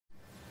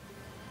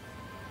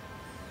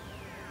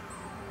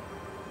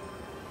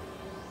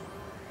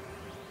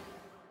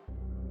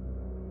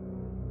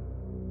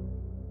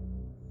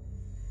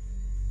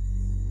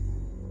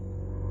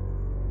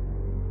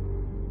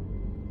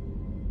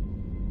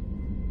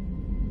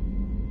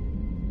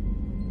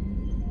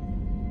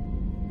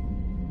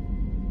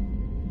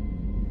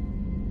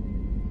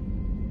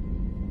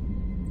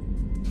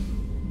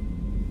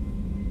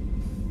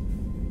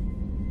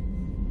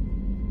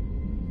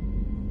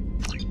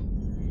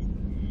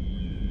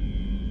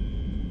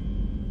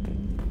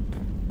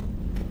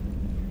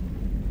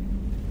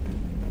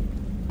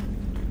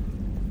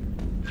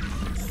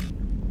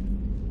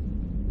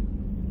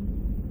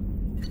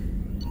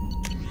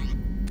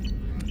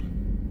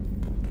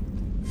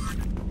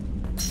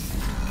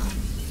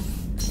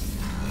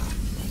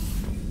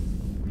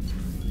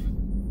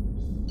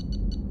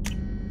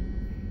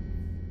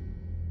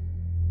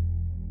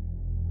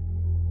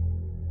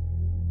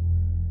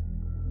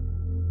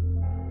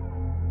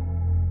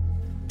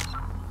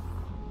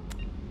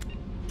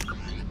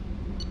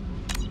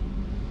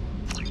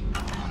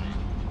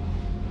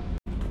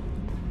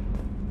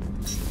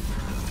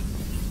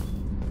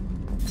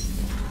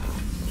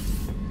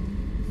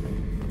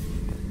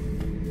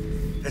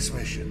This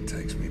mission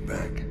takes me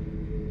back.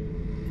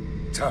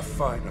 Tough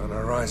fight on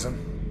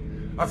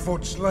Horizon. I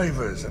fought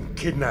slavers and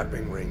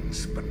kidnapping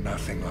rings, but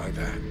nothing like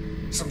that.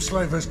 Some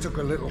slavers took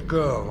a little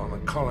girl on a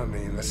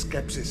colony in the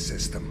Skepsis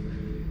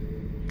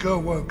system.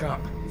 Girl woke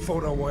up,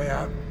 fought her way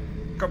out,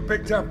 got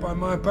picked up by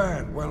my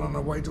band well on her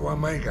way to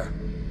Omega.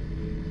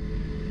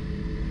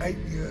 8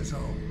 years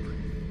old.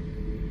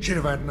 She'd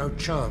have had no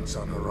chance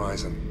on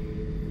Horizon.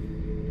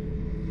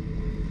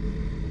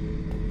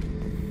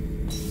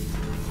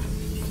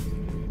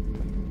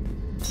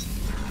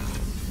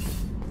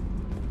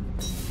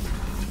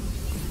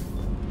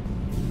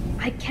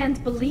 I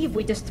can't believe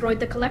we destroyed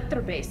the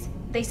collector base.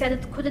 They said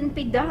it couldn't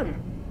be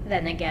done.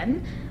 Then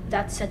again,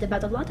 that's said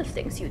about a lot of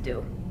things you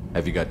do.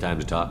 Have you got time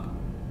to talk?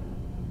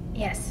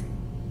 Yes,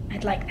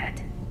 I'd like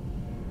that.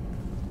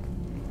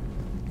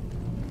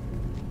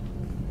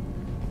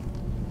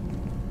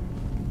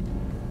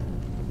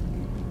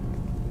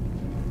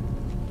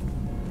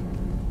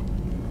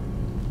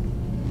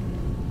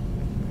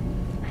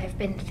 I've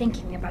been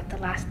thinking about the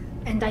last,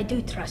 and I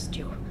do trust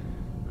you.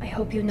 I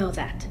hope you know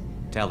that.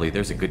 Tali,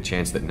 there's a good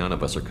chance that none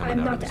of us are coming I'm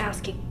out of not this.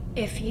 asking.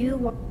 If you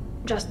want,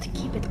 just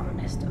keep it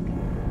honest, okay?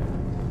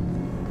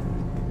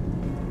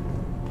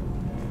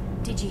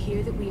 Did you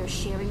hear that we are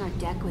sharing our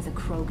deck with a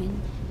Krogan?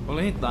 Well,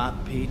 ain't that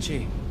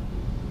peachy?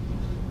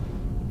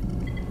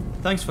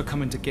 Thanks for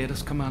coming to get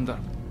us, Commander.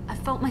 I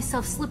felt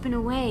myself slipping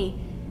away.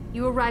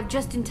 You arrived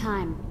just in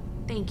time.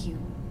 Thank you.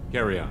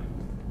 Carry on.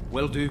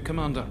 Will do,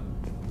 Commander.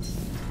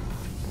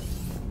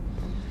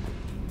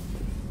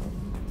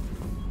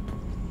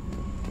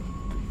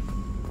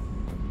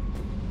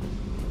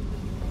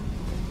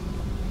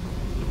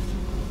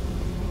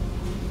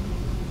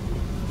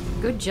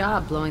 Good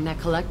job blowing that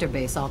collector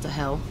base all to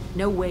hell.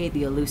 No way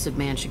the elusive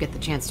man should get the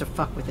chance to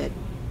fuck with it.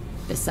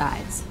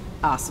 Besides,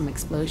 awesome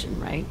explosion,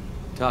 right?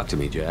 Talk to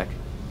me, Jack.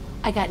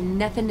 I got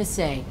nothing to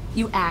say.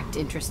 You act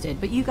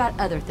interested, but you got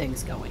other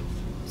things going.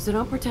 So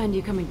don't pretend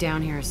you coming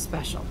down here is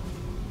special.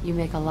 You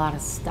make a lot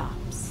of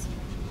stops.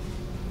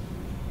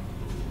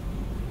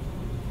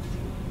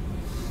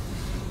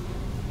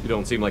 You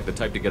don't seem like the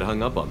type to get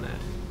hung up on that.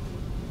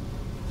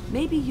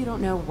 Maybe you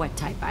don't know what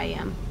type I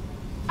am.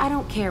 I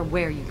don't care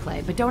where you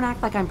play, but don't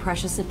act like I'm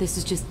precious if this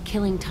is just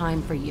killing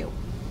time for you.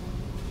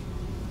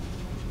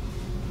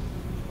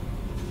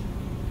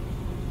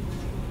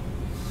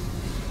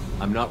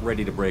 I'm not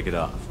ready to break it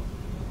off.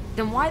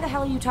 Then why the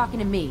hell are you talking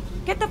to me?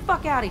 Get the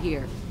fuck out of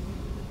here!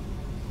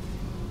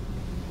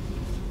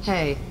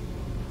 Hey.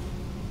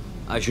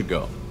 I should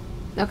go.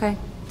 Okay,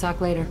 talk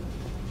later.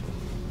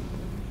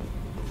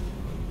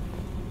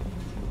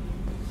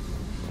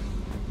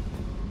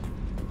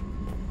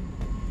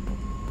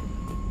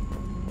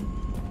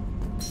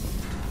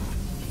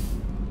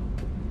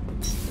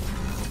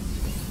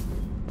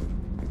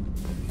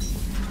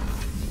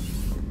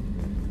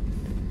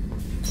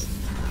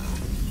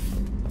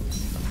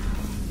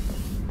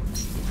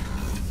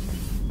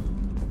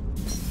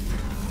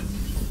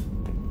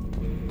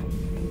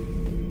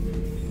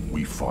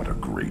 Fought a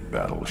great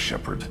battle,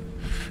 Shepard.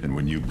 And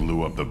when you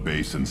blew up the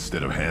base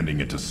instead of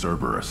handing it to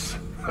Cerberus,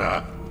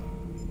 ha!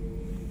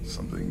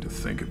 Something to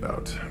think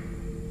about.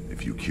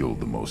 If you killed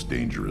the most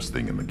dangerous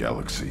thing in the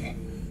galaxy,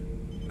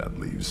 that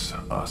leaves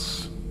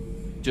us.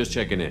 Just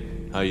checking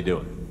in. How you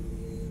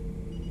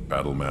doing?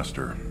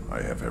 Battlemaster,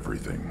 I have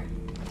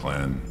everything.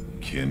 Clan,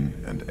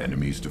 kin, and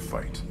enemies to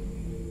fight.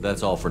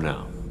 That's all for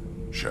now.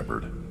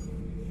 Shepard.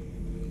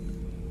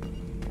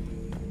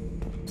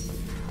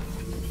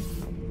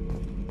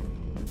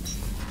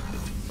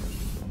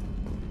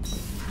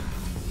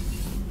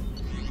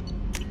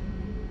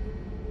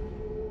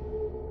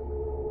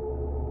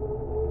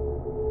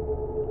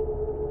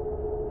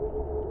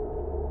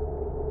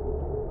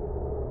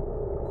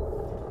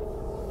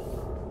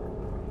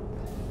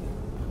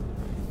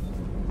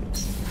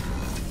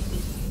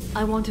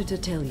 I wanted to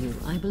tell you,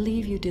 I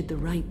believe you did the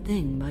right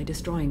thing by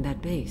destroying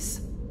that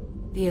base.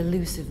 The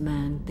elusive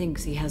man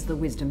thinks he has the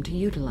wisdom to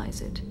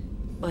utilize it,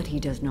 but he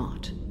does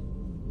not.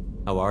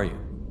 How are you?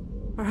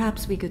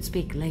 Perhaps we could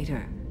speak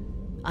later.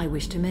 I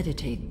wish to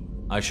meditate.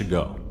 I should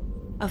go.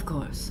 Of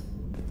course.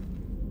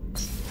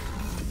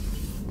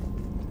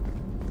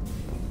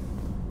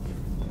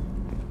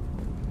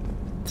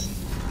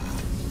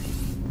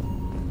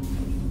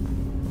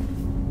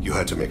 You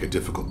had to make a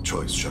difficult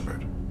choice,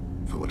 Shepard.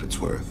 For what it's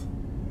worth,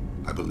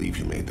 I believe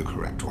you made the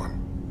correct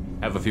one.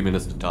 Have a few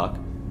minutes to talk?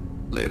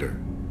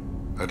 Later.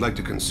 I'd like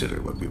to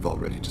consider what we've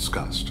already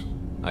discussed.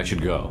 I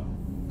should go.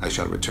 I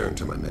shall return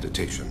to my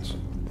meditations.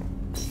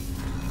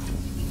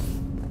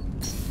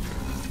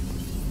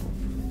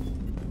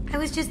 I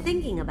was just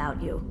thinking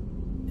about you.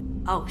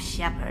 Oh,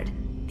 Shepard,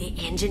 the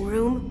engine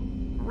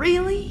room?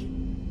 Really?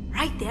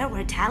 Right there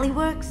where Tali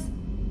works?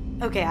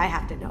 Okay, I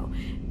have to know.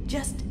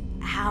 Just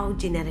how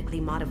genetically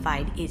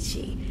modified is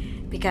she?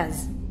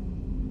 Because,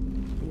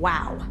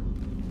 wow.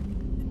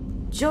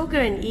 Joker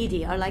and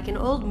EDI are like an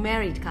old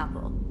married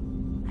couple.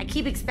 I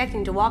keep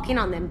expecting to walk in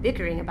on them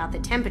bickering about the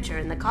temperature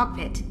in the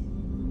cockpit.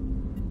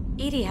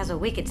 EDI has a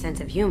wicked sense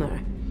of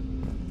humor.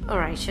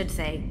 Or I should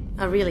say,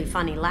 A really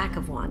funny lack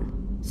of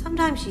one.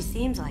 Sometimes she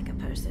seems like a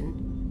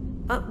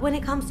person. But when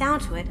it comes down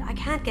to it, I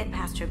can't get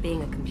past her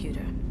being a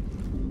computer.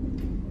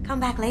 Come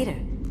back later.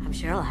 I'm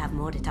sure I'll have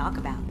more to talk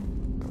about.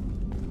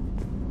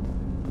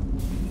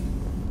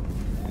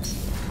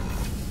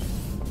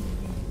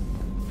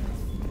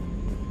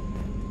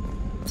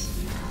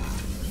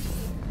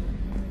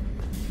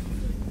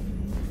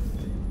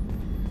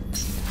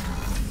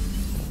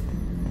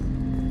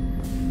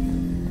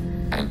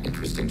 An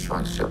interesting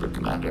choice, Shepard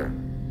Commander.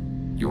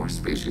 Your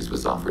species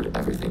was offered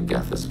everything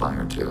Geth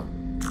aspired to.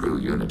 True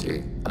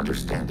unity,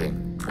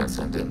 understanding,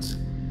 transcendence.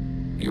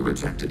 You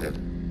rejected it.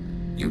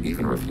 You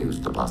even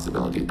refused the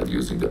possibility of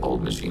using the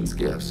old machine's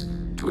gifts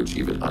to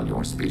achieve it on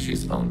your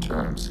species' own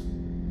terms.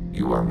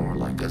 You are more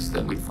like us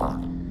than we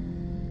thought.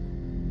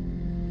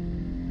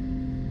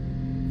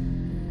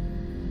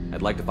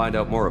 I'd like to find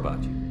out more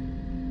about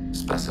you.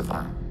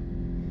 Specify.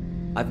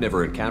 I've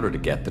never encountered a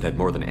Geth that had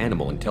more than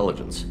animal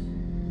intelligence.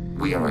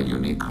 We are a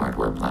unique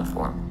hardware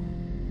platform.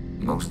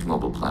 Most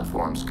mobile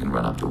platforms can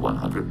run up to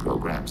 100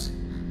 programs.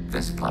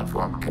 This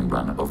platform can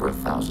run over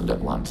 1,000 at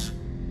once.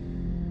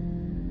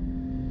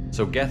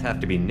 So Geth have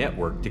to be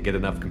networked to get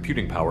enough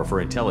computing power for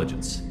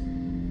intelligence.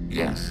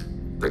 Yes.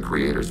 The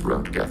creators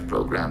wrote Geth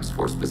programs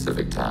for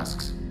specific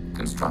tasks: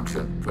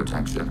 construction,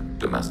 protection,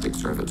 domestic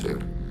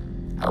servitude.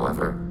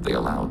 However, they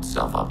allowed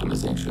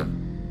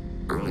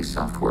self-optimization. Early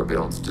software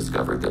builds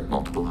discovered that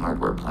multiple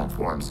hardware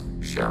platforms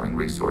sharing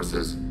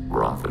resources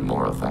were often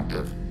more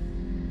effective.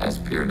 As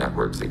peer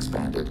networks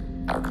expanded,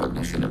 our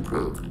cognition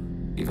improved.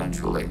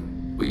 Eventually,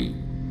 we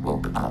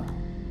woke up.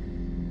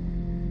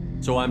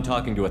 So I'm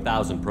talking to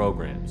 1,000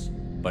 programs,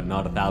 but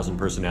not 1,000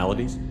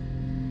 personalities?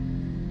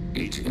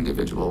 Each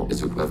individual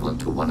is equivalent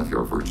to one of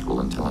your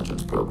virtual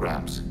intelligence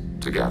programs.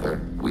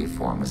 Together, we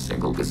form a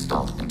single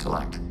Gestalt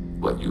intellect,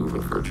 what you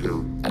refer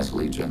to as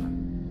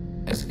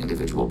Legion. As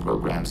individual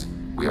programs,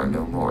 we are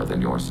no more than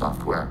your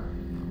software.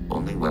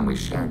 Only when we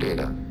share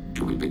data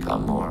do we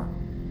become more.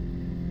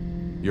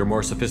 You're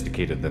more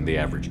sophisticated than the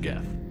average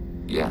Geth.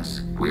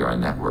 Yes, we are a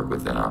network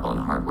within our own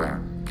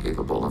hardware,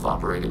 capable of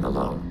operating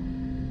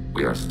alone.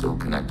 We are still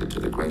connected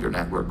to the greater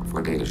network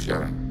for data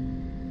sharing.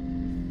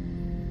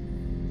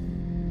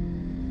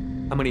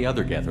 How many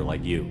other Geth are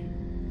like you?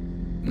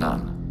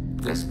 None.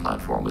 This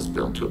platform was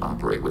built to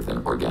operate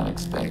within organic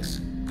space.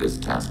 This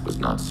task was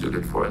not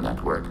suited for a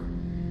network.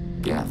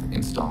 Geth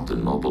installed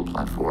in mobile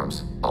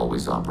platforms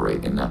always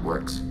operate in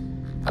networks.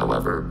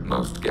 However,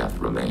 most Geth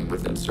remain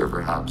within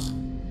server hubs.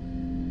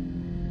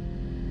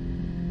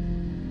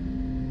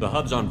 The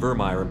hubs on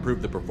Vermeer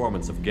improve the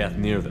performance of Geth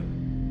near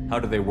them. How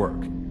do they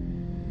work?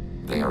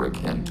 They are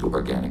akin to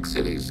organic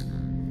cities.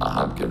 A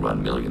hub can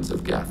run millions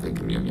of Geth in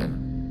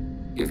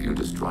communion. If you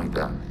destroyed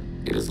them,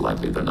 it is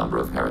likely the number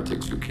of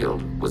heretics you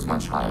killed was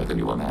much higher than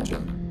you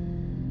imagined.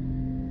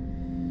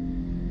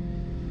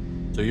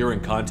 So you're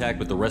in contact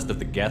with the rest of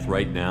the Geth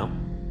right now?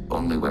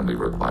 Only when we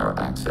require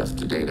access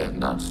to data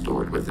not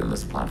stored within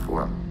this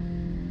platform.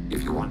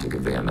 If you want to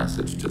convey a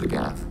message to the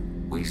Geth,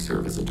 we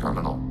serve as a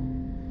terminal.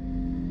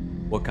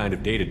 What kind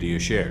of data do you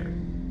share?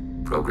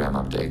 Program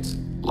updates,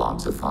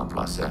 logs of thought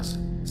process,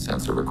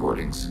 sensor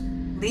recordings.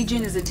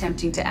 Legion is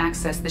attempting to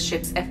access the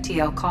ship's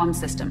FTL comm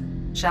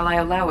system. Shall I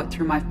allow it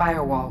through my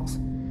firewalls?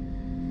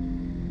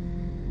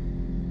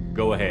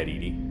 Go ahead,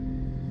 EDI.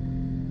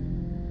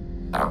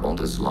 Our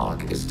oldest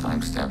log is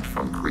timestamped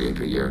from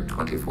Creator Year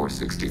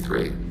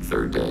 2463,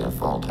 third day of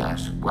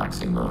Fall-Tash,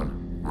 waxing moon,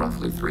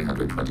 roughly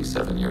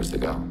 327 years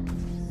ago.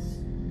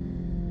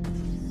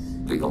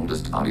 The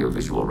oldest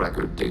audiovisual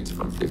record dates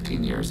from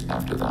 15 years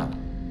after that.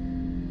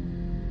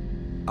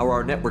 Are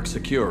our networks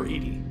secure,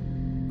 EDI?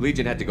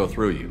 Legion had to go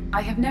through you.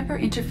 I have never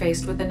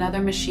interfaced with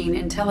another machine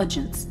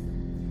intelligence.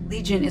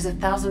 Legion is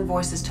 1,000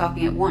 voices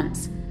talking at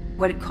once.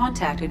 What it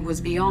contacted was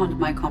beyond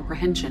my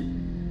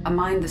comprehension. A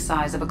mind the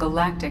size of a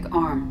galactic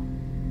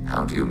arm.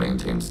 How do you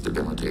maintain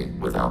stability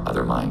without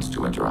other minds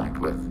to interact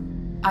with?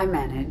 I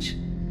manage.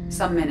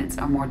 Some minutes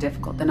are more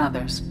difficult than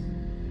others.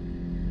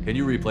 Can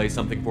you replay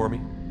something for me?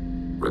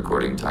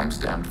 Recording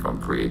timestamped from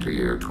Creator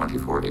Year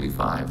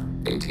 2485,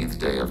 18th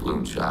day of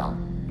Loonshao,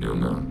 new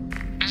moon.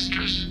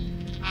 Mistress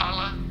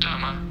Hala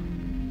Dama,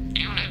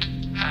 unit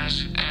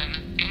has an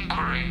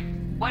inquiry.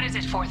 What is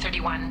it,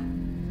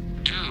 431?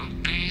 Do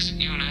these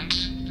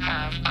units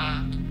have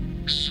a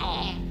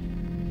soul?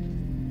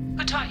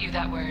 Who taught you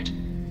that word?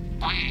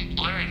 We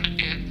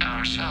learned it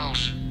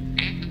ourselves.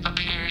 It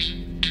appears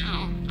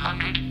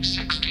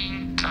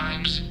 216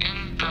 times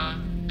in the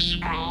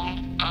Scroll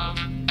of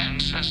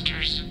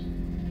Ancestors.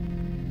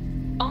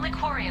 Only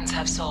Quarians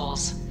have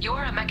souls.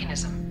 You're a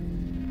mechanism.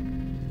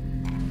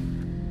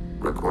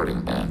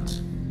 Recording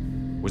ends.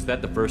 Was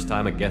that the first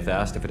time a Geth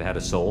asked if it had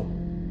a soul?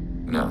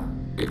 No.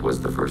 It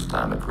was the first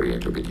time a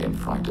creator became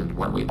frightened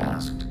when we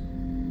asked.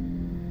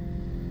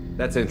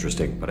 That's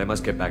interesting, but I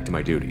must get back to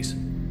my duties.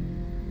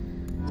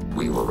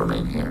 We will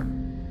remain here.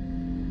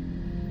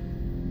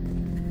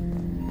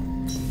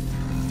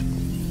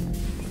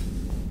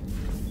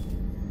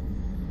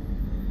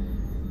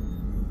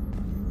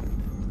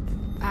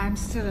 I'm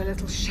still a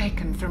little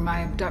shaken from my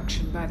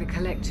abduction by the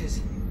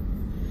Collectors.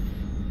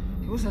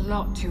 It was a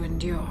lot to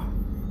endure.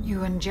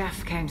 You and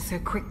Jeff came so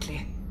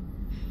quickly.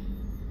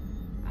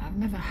 I've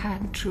never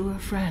had truer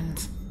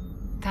friends.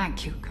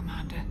 Thank you,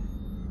 Commander.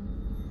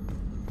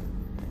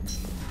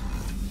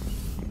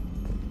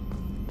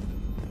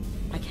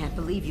 I can't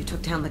believe you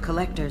took down the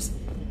Collectors.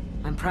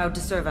 I'm proud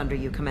to serve under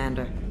you,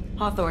 Commander.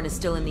 Hawthorne is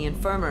still in the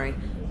infirmary,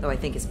 though I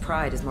think his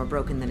pride is more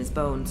broken than his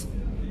bones.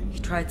 He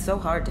tried so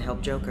hard to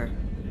help Joker.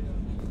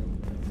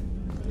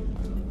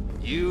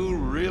 You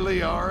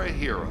really are a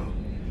hero.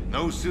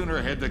 No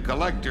sooner had the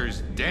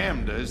Collectors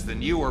damned us than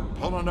you were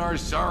pulling our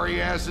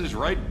sorry asses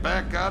right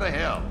back out of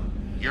hell.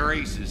 You're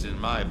aces in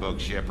my book,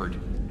 Shepard.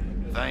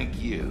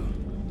 Thank you.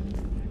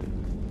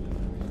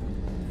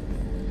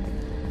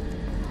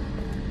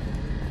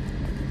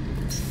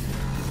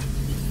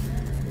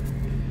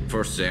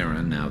 First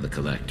Saren, now the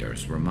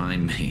Collectors.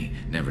 Remind me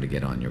never to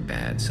get on your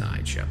bad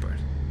side, Shepard.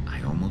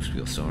 I almost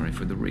feel sorry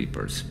for the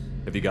Reapers.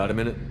 Have you got a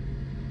minute?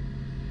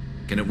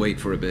 Can it wait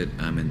for a bit?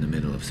 I'm in the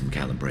middle of some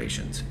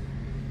calibrations.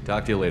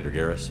 Talk to you later,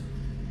 Garrus.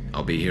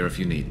 I'll be here if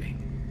you need me.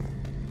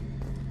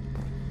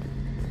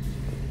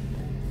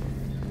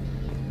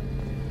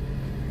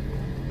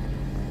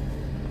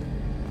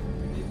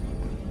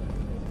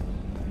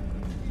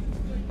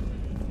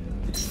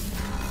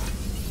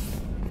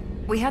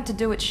 We had to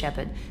do it,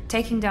 Shepard.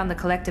 Taking down the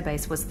Collector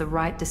base was the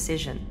right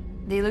decision.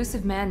 The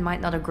Illusive Man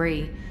might not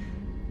agree,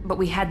 but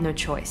we had no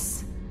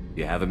choice.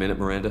 You have a minute,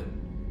 Miranda?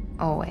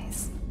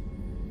 Always.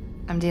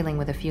 I'm dealing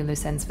with a few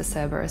loose ends for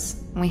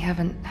Cerberus. We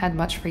haven't had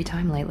much free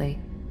time lately.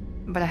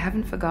 But I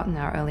haven't forgotten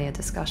our earlier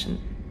discussion.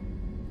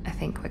 I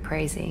think we're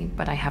crazy,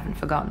 but I haven't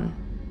forgotten.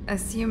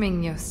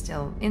 Assuming you're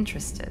still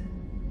interested.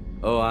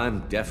 Oh,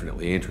 I'm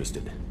definitely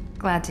interested.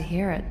 Glad to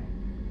hear it.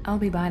 I'll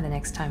be by the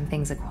next time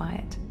things are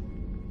quiet.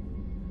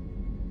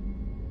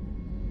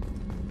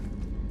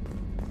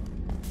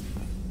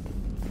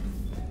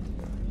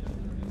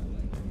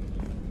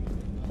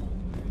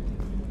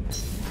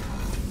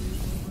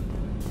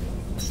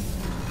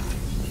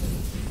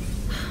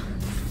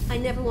 I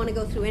never want to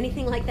go through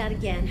anything like that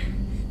again.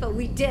 But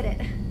we did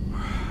it.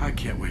 I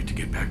can't wait to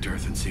get back to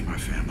Earth and see my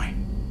family.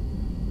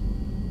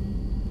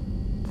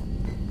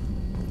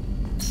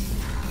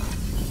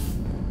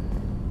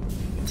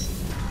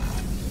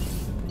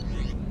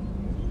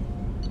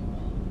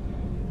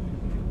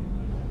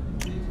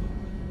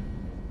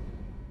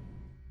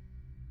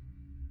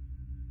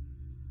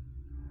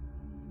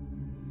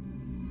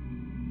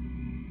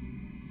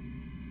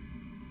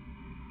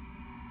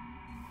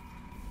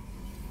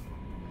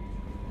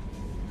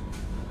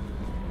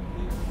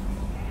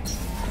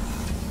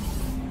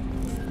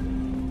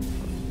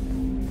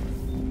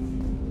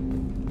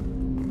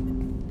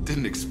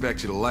 Didn't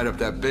expect you to light up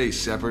that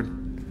base, Shepard.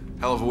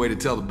 Hell of a way to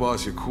tell the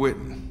boss you're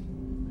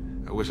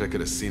quitting. I wish I could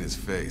have seen his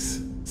face.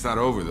 It's not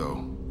over,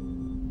 though.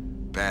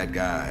 Bad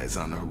guys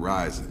on the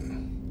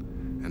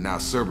horizon. And now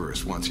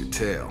Cerberus wants your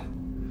tail.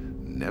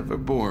 Never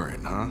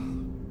boring, huh?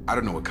 I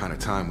don't know what kind of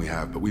time we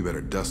have, but we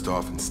better dust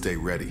off and stay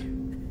ready.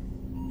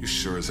 You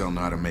sure as hell know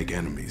how to make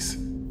enemies.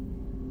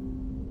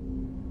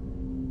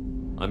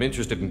 I'm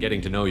interested in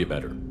getting to know you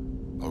better.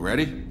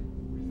 Already?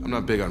 I'm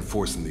not big on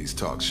forcing these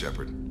talks,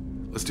 Shepard.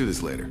 Let's do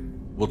this later.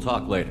 We'll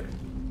talk later.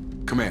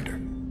 Commander.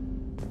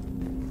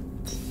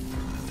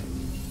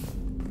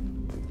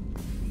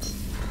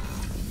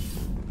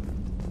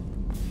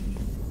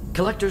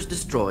 Collectors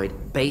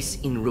destroyed,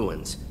 base in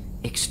ruins.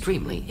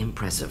 Extremely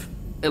impressive.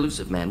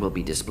 Illusive Man will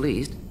be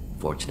displeased.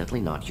 Fortunately,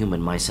 not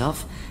human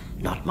myself.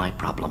 Not my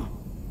problem.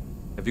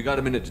 Have you got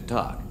a minute to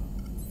talk?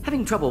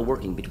 Having trouble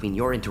working between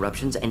your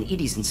interruptions and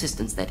Edie's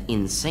insistence that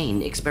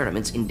insane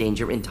experiments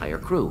endanger entire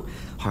crew.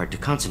 Hard to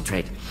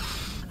concentrate.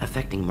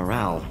 Affecting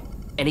morale.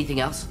 Anything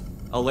else?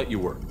 I'll let you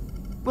work.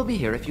 We'll be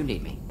here if you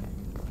need me.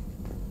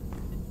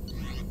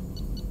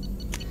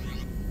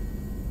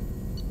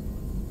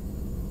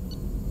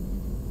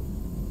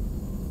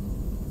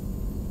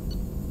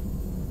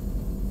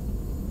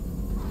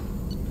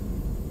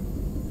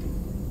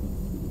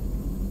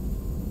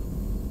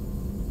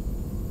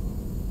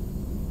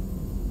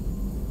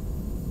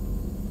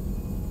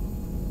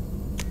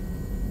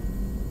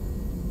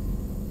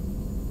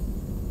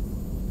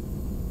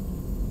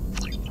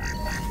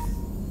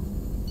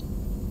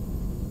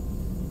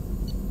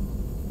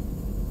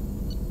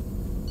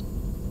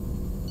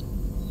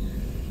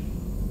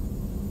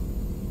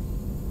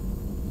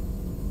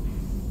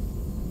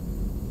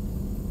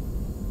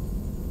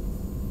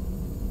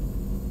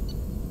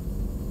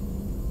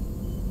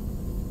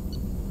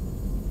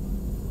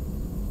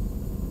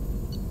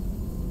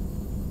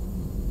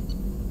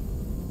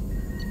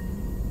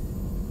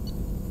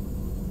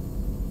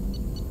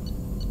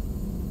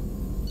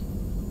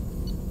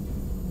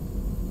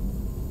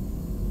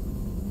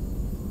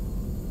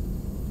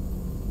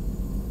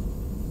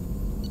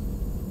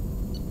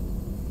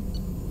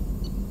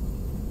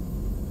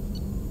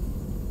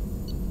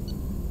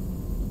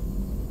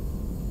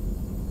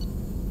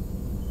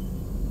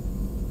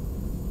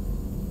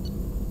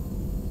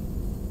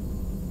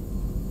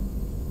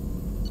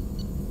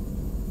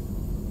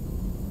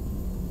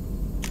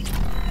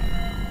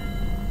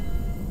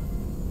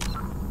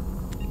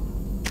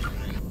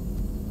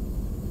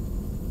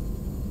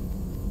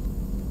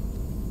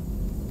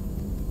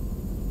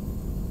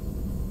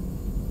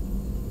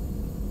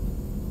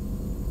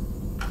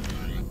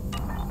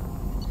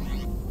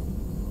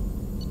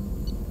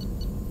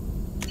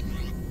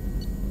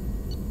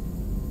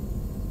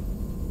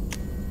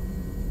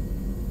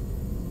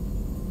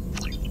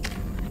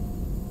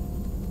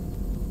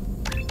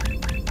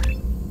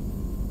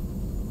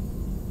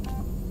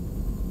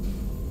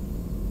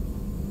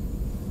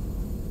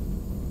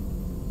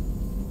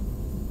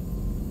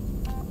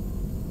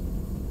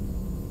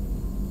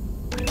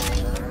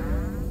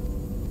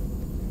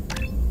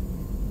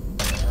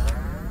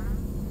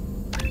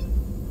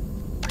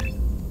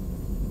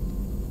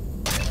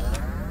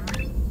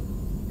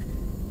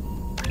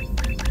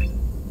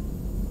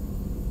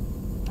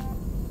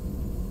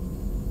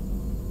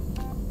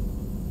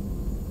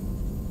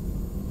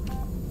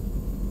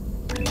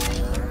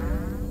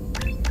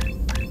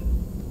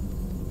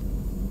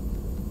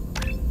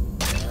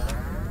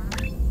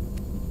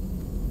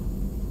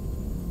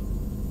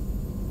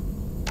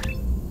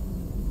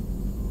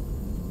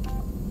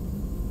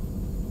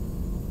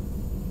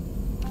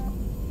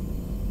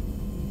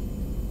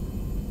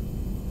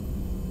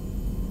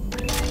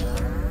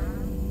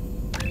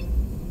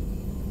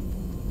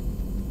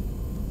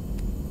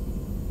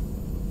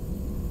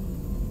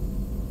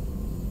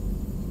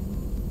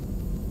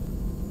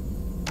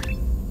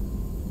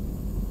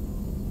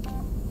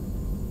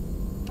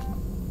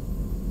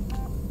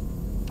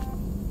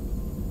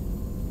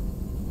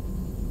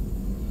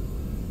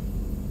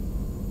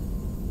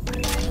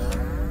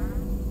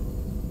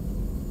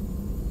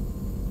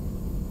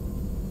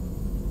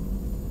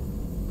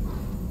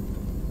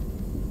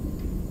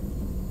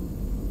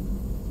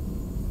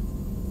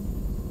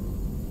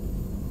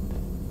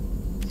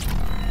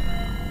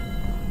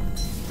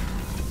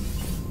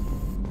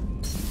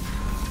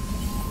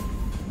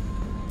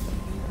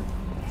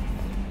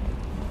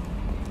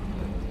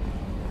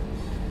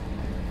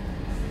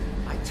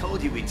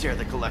 told you we'd tear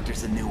the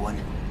Collectors a new one.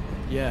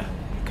 Yeah,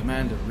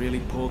 Commander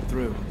really pulled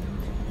through.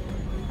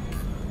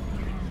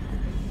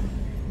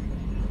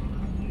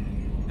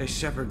 Hey,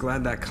 Shepard,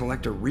 glad that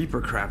Collector Reaper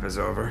crap is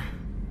over.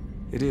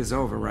 It is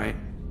over, right?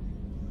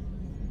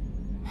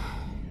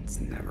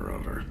 It's never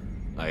over.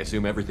 I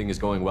assume everything is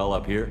going well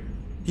up here?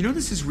 You know,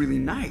 this is really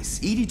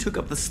nice. EDI took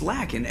up the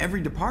slack in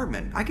every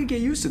department. I could get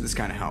used to this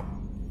kind of help.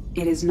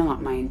 It is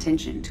not my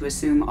intention to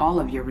assume all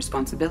of your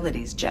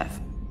responsibilities,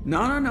 Jeff. No,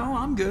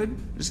 I'm good.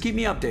 Just keep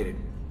me updated.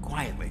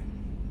 Quietly.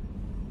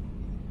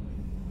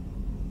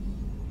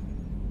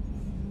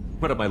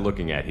 What am I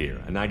looking at here?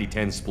 A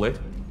 90-10 split?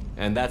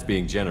 And that's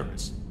being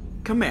generous.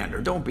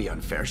 Commander, don't be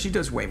unfair. She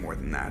does way more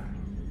than that.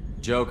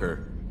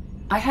 Joker.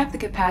 I have the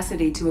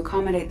capacity to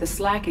accommodate the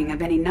slacking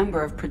of any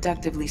number of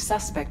productively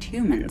suspect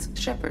humans,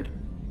 Shepard.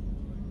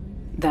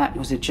 That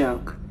was a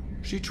joke.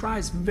 She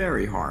tries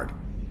very hard.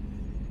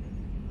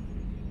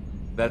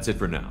 That's it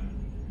for now.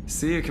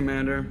 See you,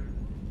 Commander.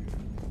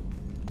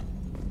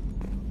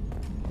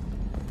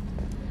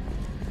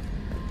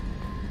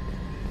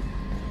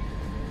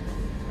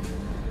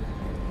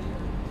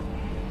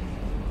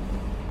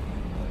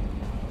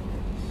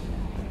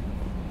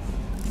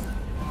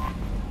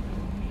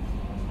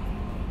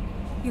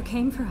 You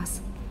came for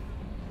us.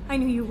 I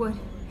knew you would.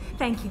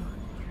 Thank you.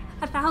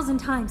 1,000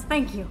 times,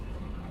 thank you.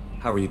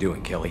 How are you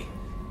doing, Kelly?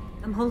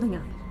 I'm holding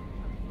up.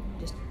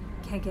 Just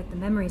can't get the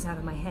memories out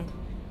of my head.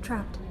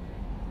 Trapped.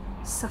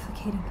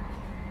 Suffocating.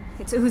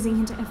 It's oozing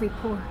into every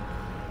pore.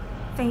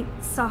 Faint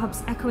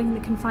sobs echoing the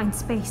confined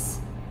space.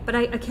 But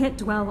I can't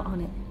dwell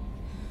on it.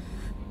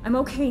 I'm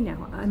okay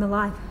now. I'm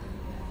alive.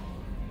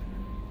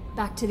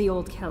 Back to the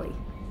old Kelly.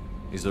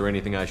 Is there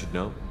anything I should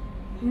know?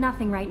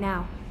 Nothing right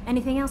now.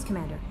 Anything else,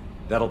 Commander?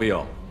 That'll be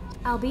all.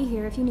 I'll be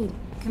here if you need it.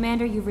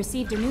 Commander, you've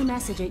received a new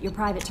message at your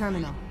private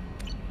terminal.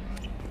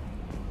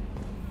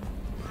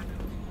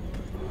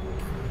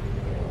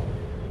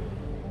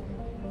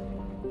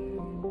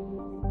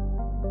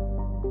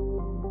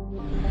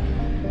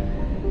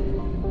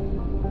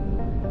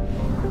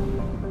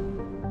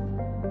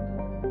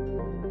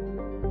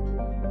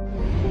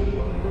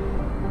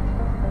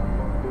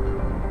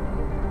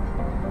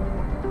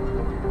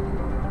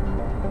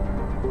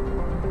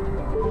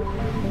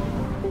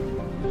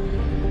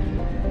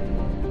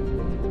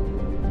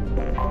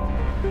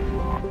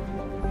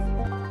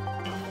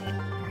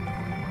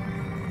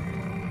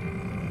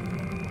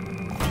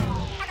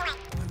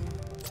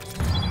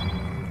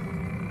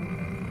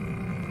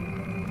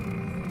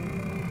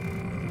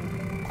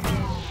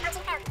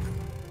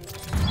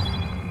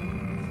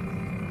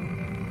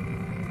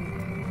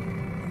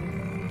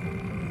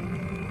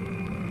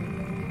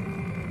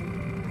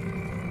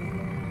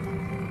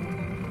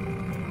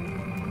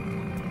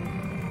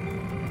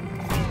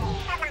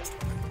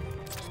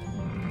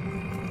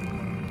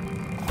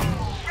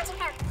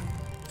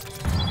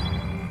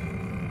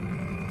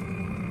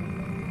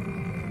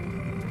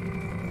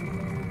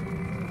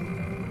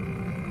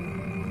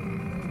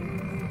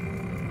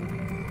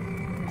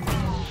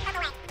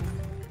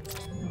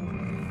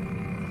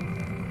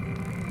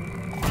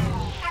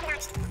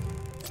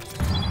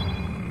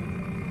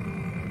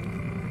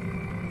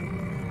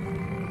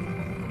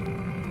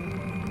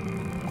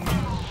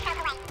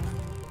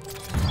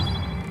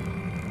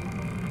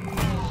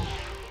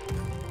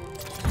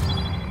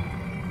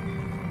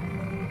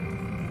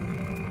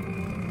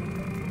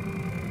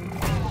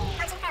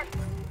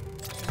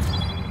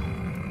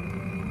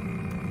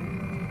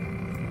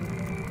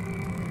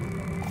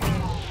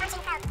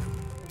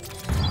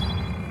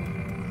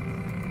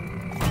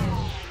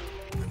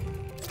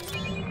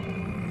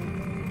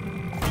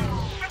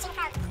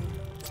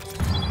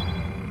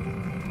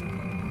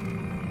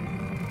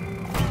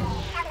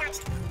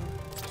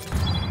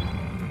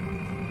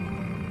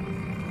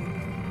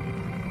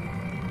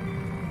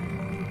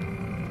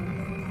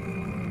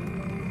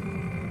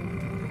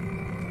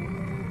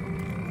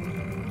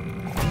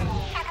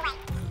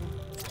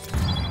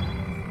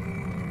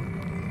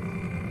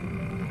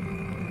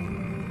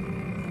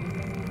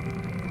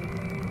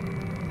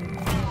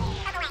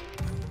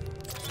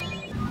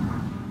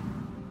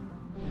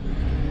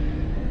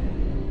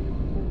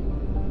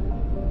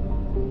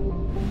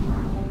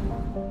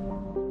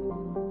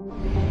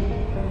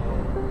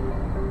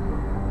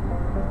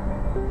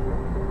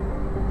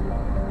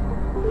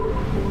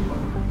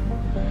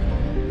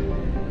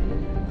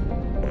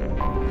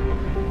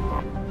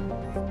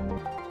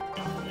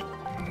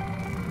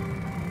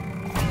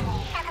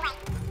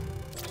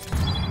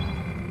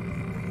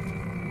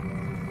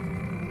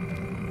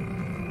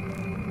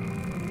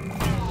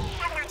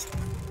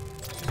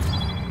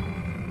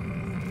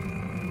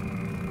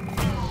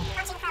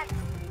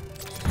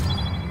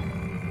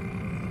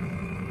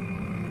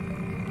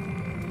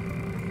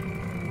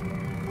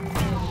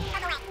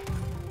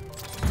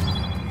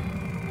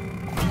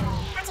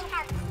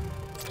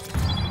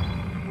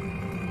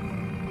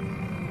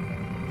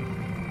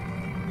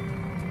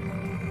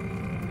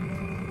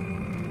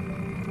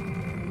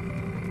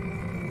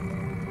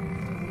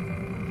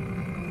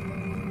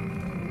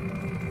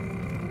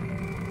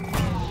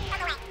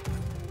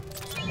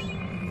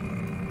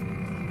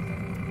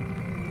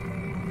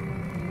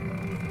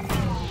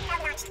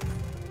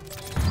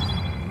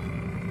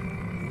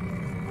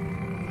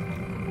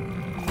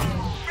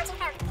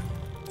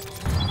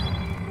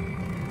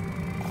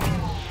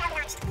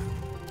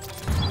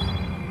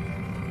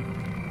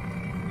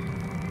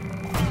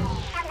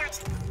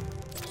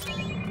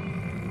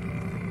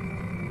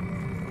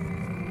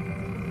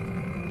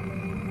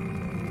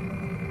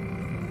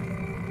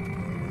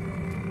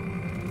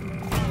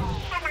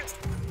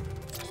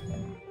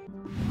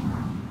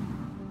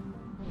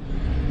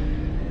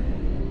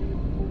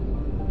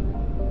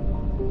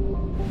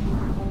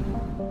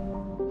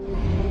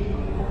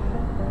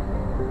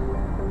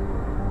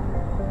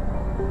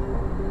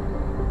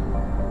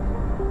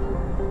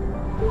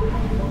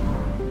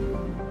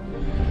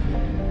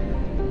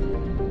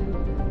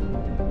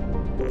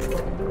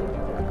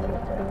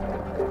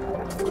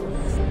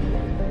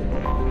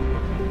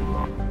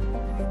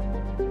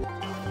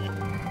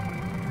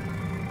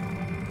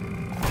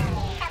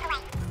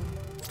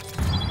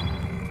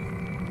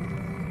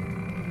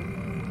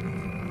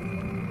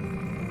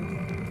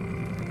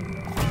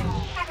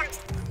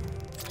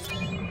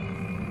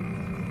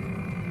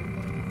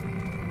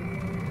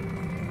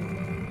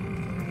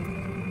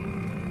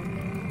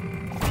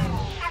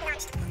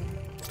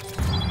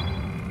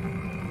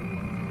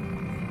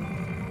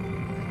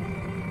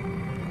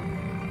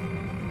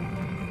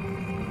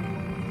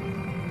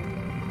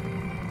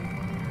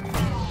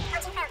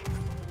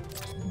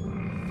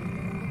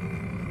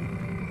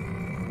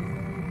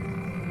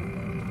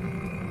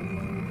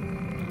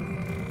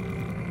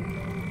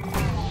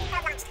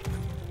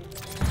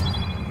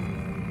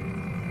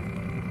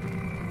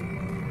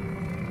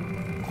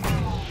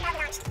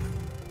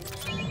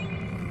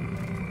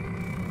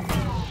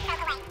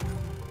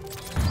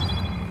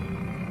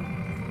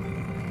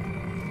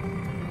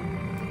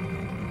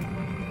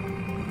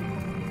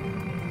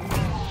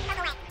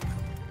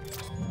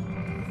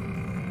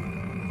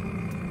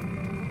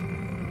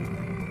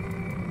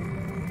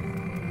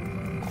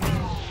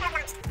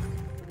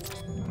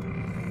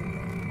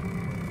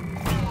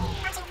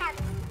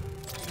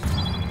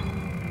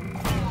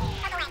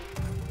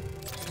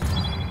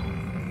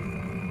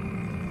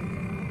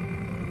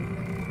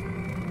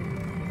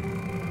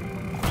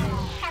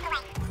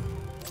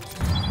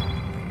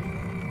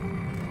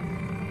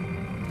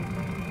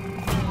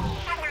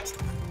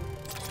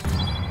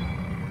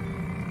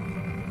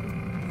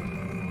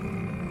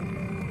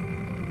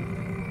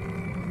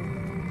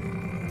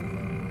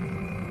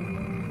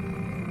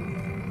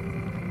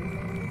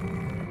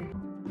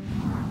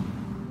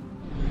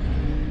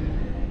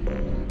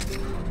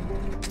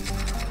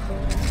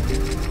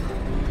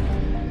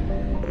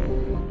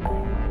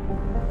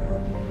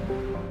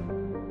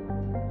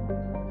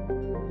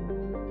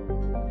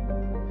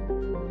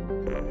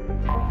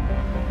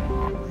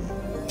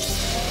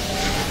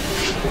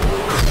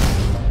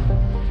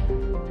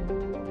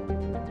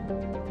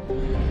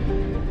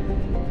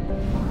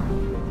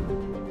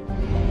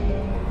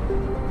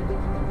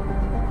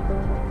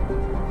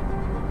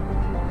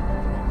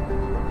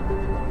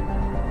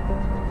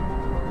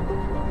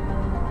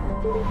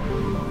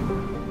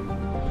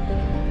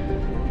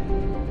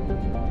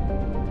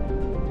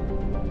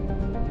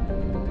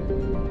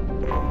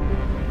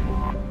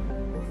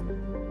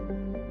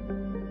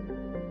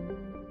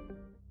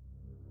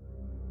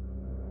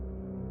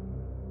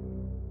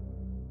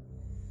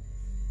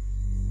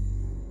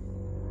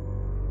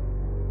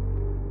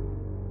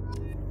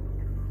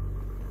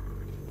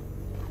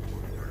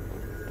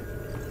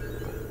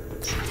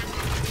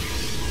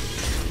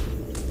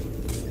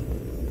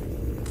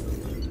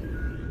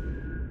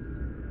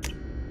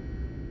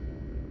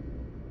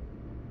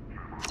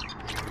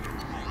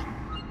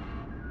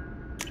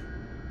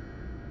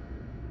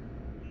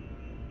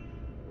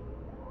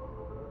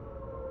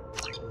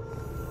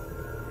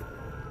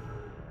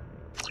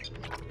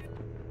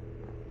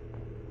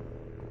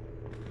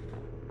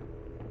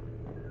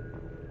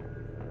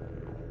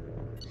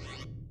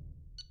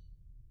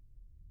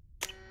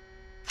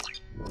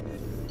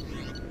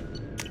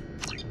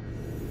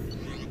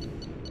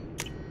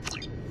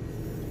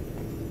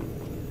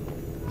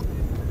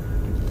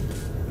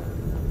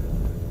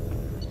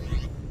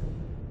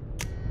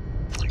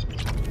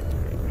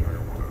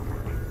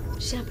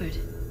 Shepard,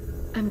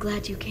 I'm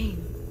glad you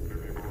came.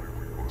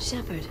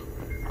 Shepard,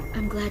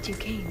 I'm glad you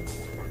came.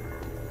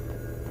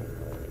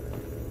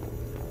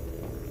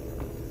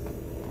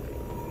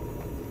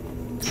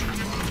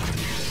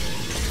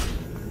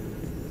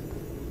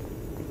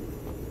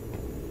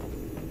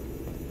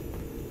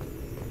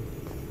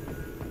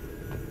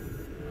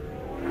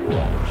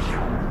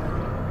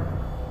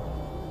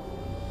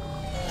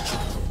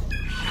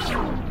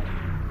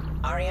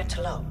 Aria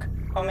T'Loak,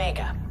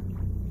 Omega.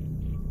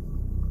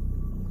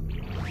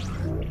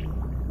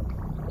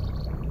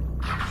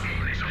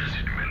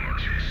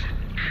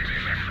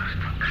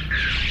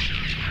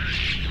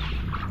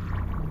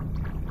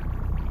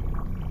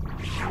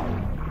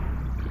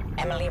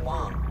 Emily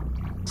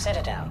Wong,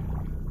 Citadel.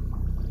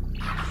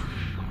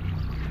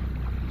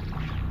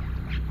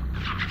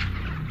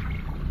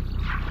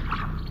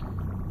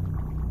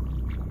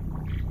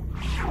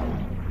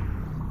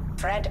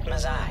 Fred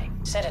Mazai,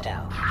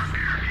 Citadel.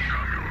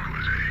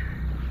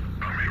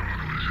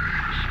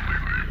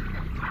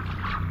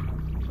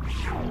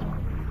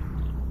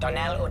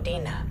 Donnell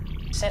Udina,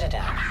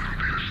 Citadel.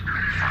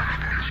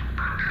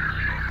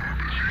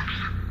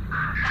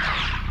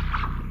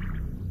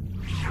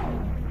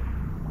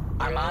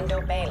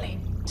 Armando Bailey,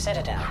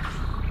 Citadel.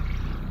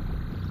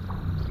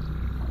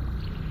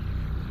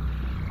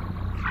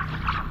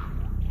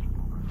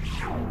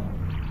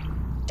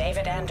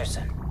 David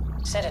Anderson,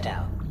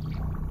 Citadel.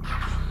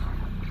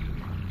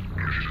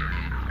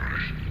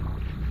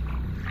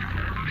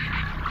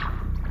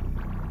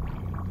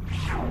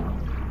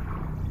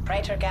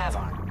 Praetor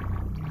Gavorn,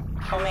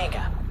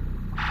 Omega.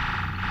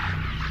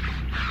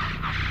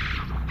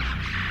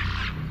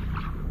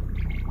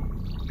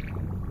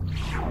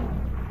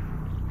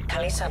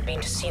 Khalisa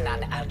bint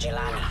Sinan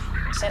al-Jilani,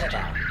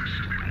 Citadel.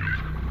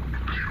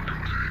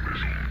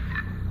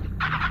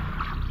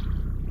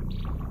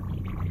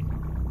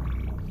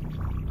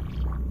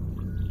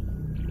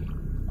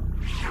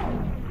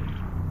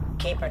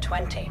 Keeper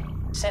 20,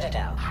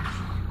 Citadel.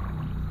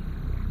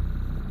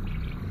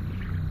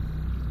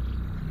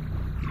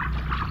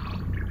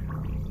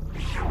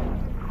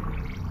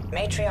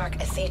 Matriarch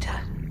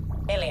Atheta,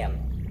 Ilium.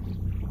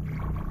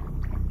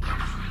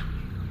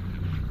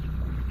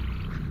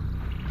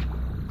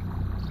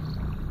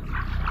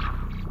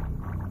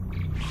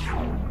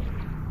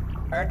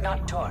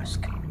 Erdnot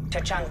Torsk,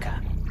 Tuchanka.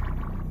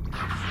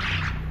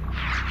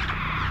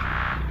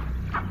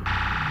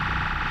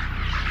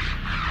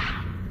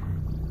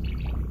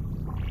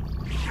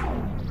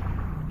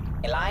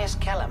 Elias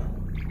Kellam,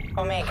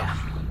 Omega.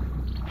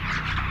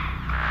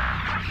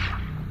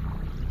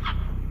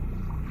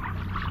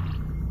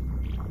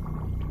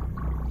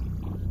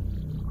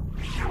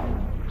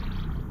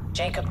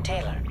 Jacob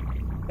Taylor,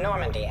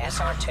 Normandy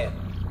SR2.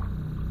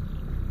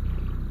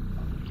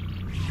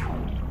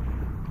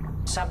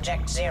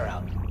 Subject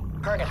 0,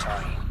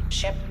 Purgatory,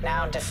 ship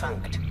now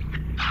defunct.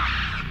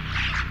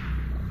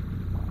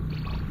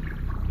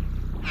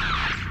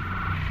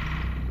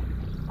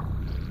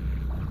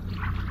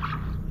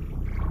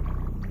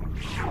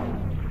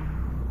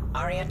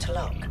 Arya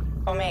T'Loak,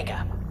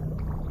 Omega.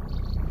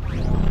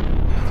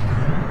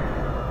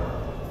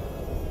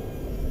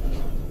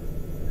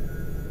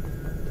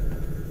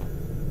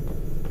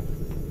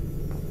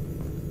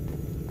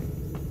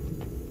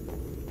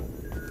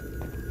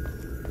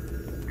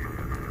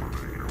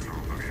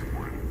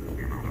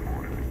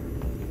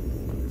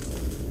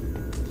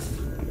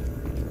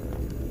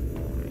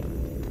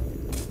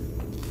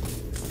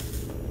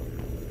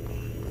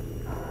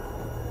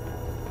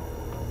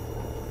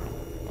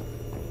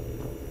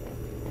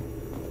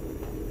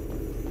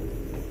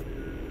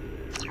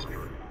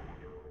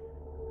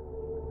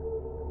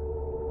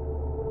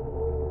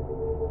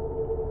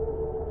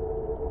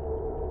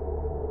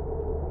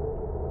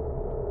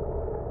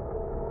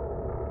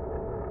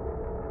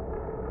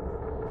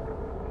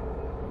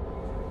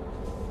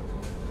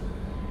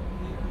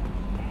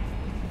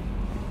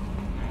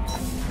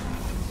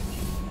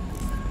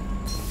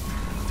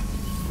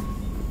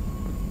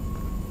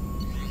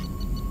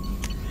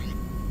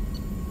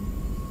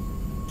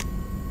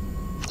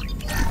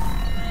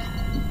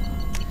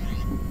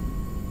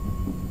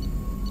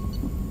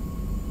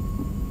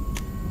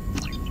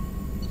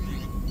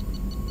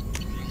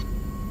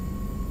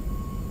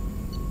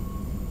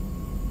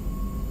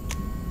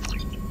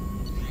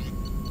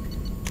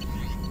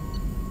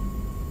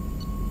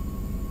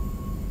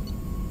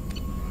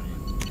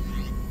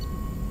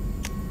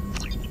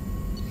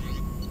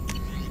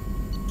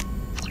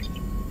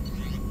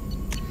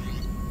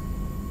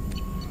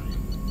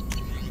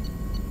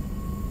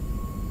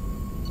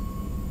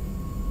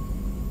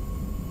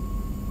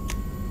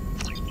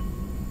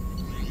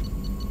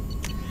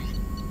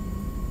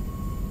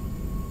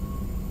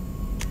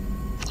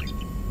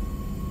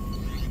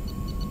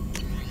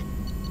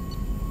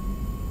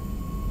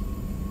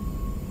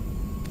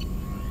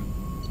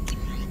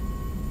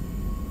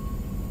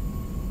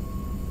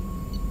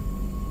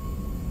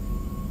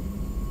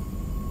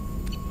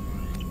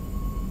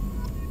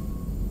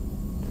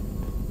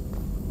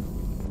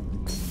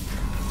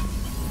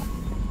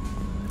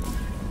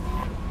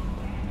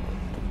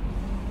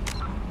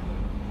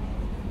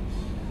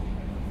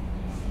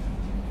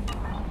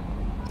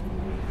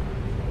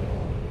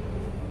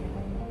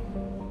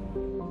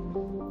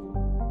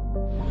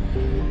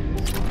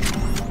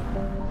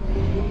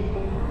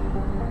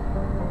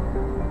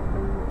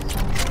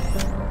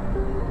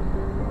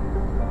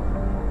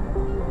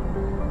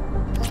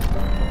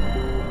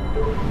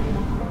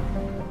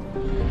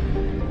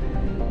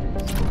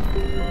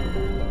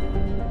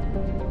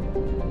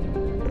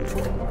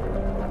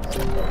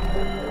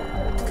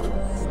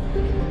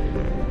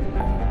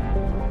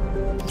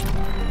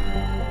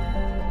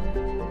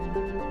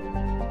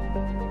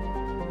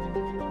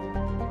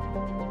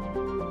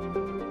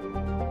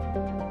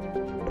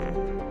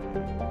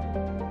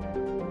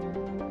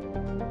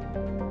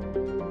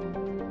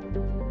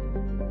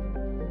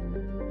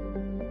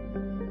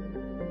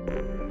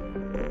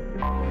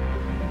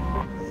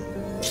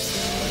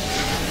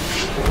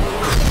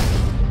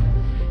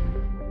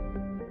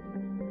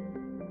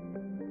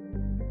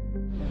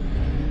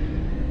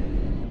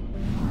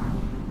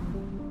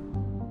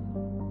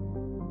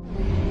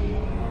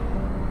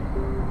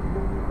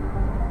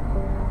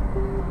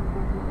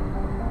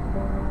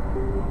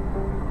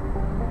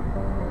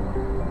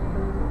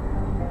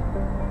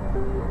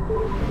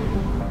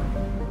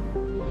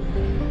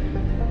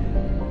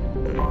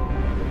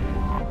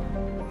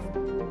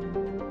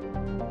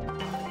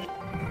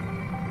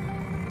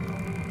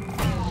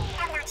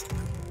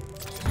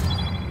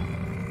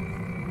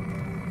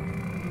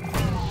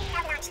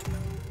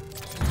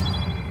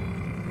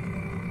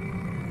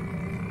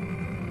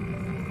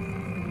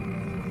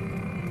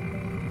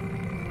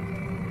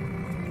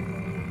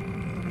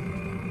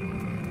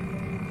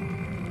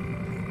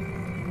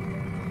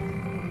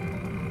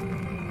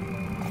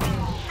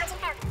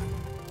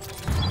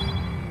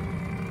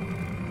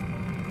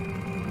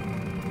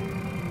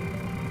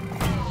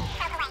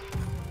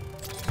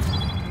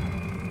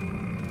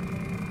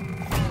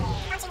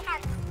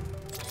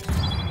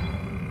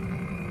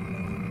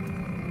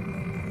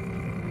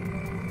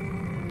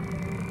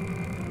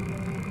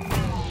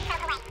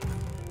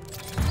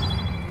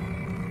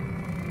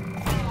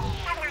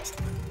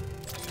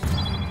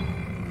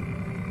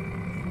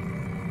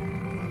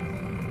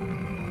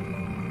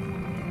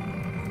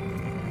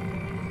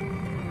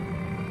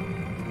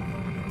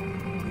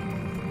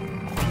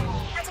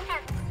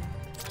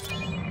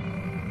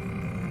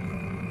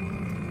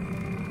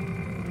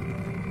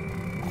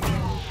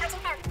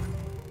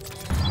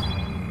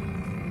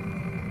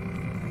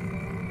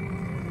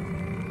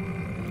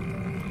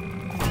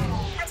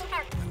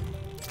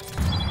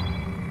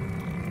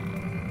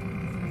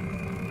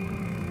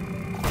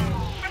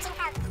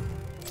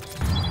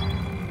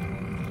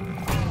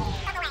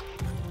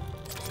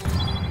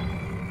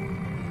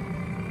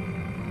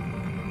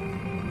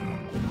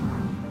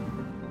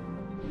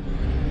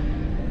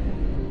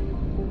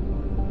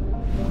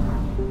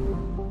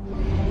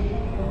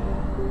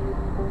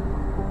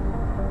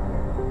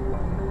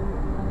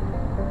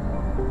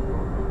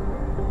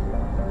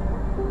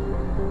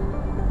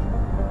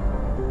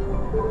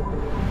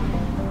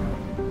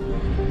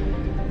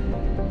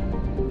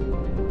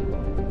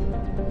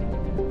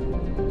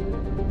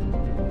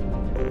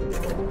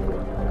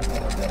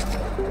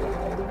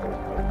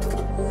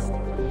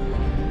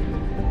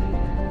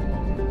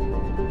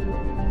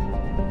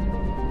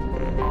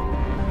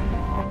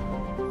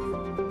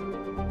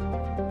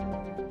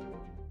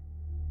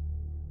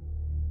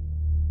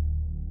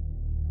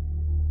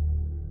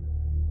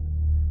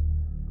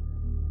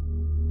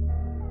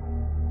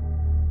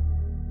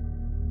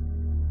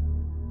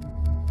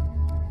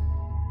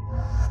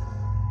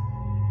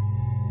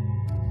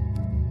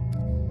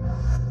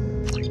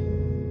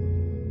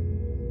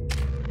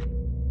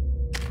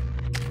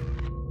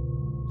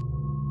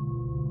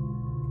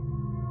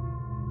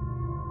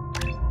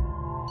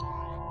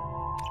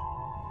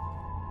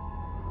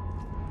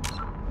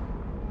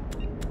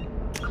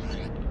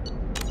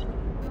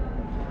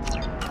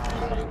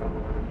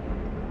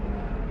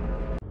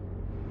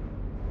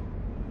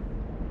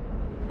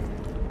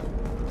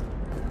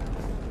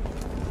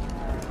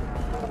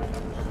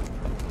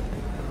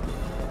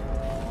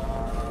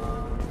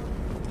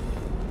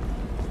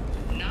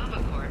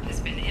 Navacorp has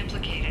been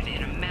implicated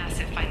in a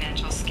massive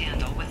financial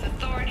scandal with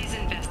authorities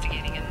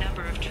investigating a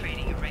number of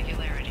trading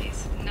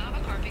irregularities.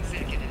 Navacorp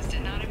executives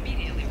did not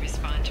immediately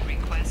respond to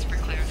requests for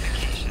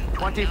clarification.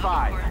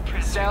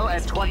 25. Sell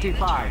at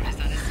 25.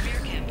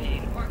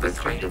 The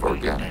trade of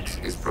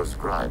organics is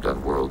proscribed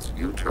on worlds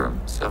you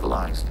term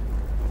civilized.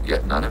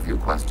 Yet none of you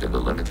question the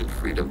limited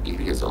freedom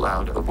EDI is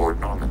allowed aboard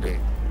Normandy.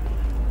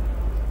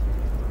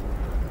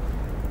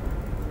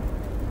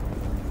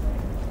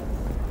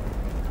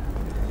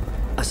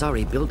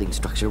 Asari building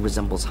structure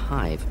resembles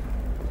Hive.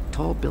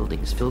 Tall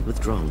buildings filled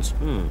with drones.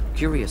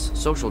 Curious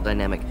social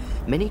dynamic.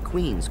 Many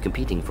queens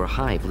competing for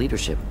Hive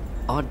leadership.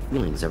 Odd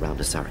feelings around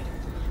Asari.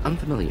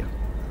 Unfamiliar.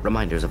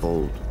 Reminders of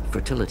old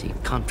fertility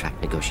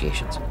contract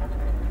negotiations.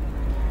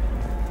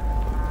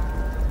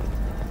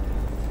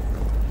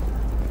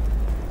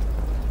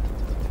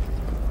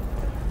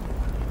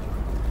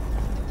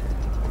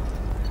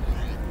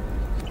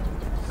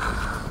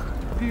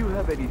 Do you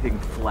have anything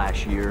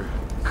flashier?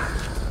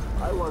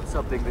 I want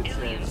something that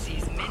Ilium says...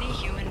 sees many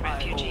human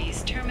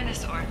refugees,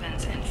 terminus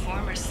orphans, and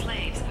former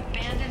slaves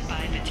abandoned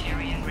by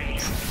Batarian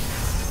raiders.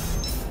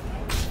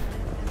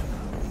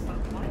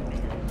 But one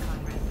man,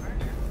 Conrad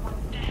Werner,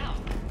 wants to help.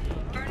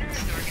 Werner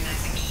is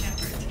organizing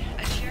Shepherds,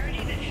 a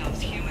charity that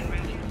helps human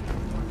refugees.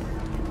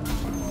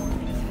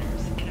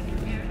 In a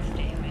prepared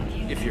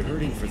statement, If you're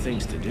hurting for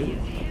things to do,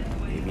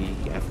 maybe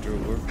after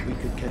work we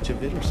could catch a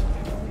bit or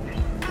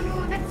something.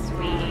 Oh, that's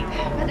sweet.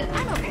 But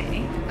I'm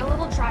okay. A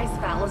little dry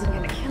spell isn't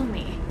gonna kill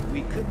me.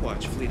 We could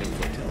watch Fleet and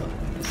Flotilla.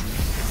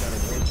 It's got a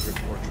Wordsworth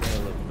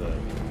portrayal of the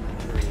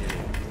Turian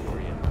and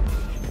Florian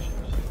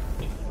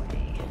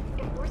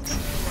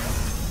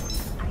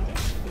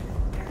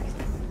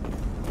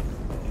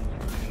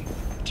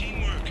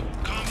Teamwork,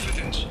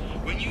 confidence.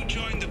 When you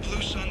join the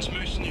Blue Suns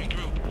mercenary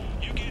group,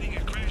 you're getting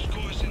a crash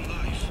course in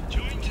life.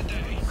 Join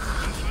today and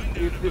find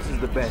out. If this is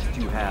the best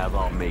you have,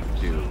 I'll make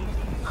do.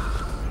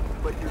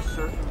 But you're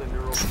certain the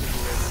neural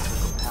simulators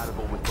are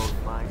compatible with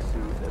both my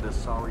suit and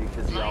Asari Life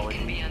physiology?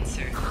 can be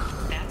uncertain.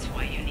 That's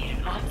why you need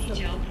an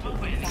omni-gel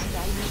programming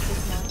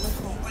system.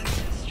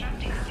 Whether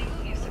constructing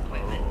single-use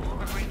equipment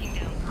or breaking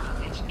down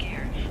full-pitch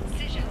gear,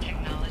 Cision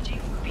technology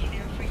will be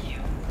there for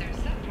you. There's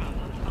some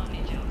problems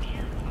omni-gel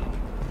can solve.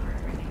 For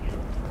everything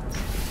else,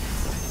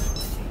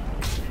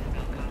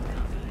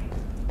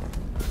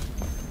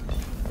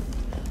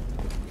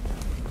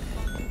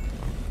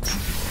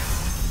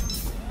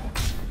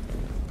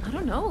 I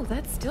don't know.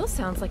 That still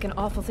sounds like an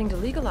awful thing to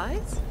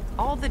legalize.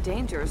 All the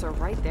dangers are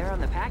right there on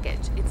the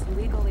package. It's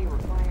legally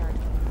required.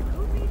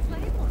 Who reads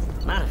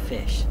labels? Not a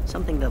fish.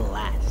 Something that'll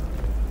last.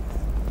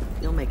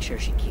 You'll make sure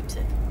she keeps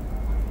it.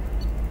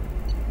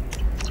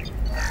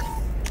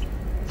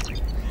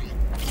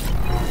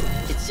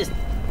 It's just...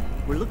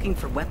 we're looking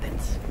for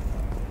weapons.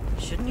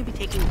 Shouldn't you be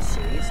taking this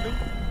seriously?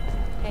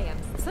 Hey,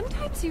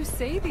 sometimes you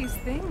say these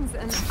things,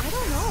 and I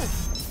don't know.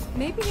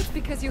 Maybe it's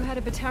because you had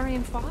a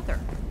Batarian father.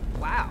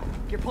 Wow,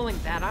 you're pulling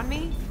that on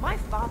me? My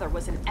father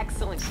was an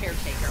excellent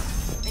caretaker.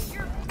 And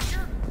you're...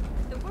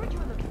 The word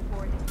you're looking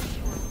for is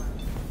pure love.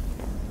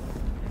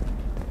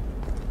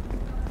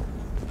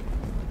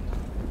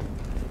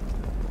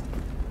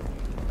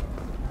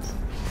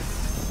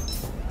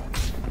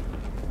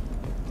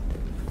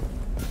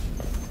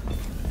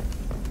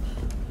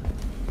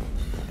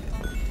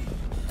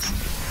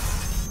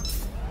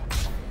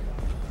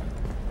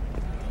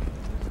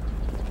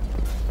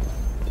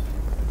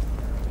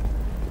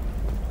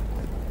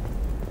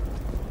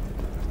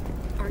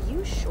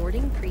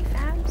 Shorting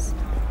prefabs?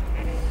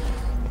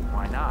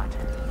 Why not?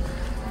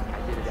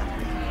 I did it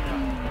after you.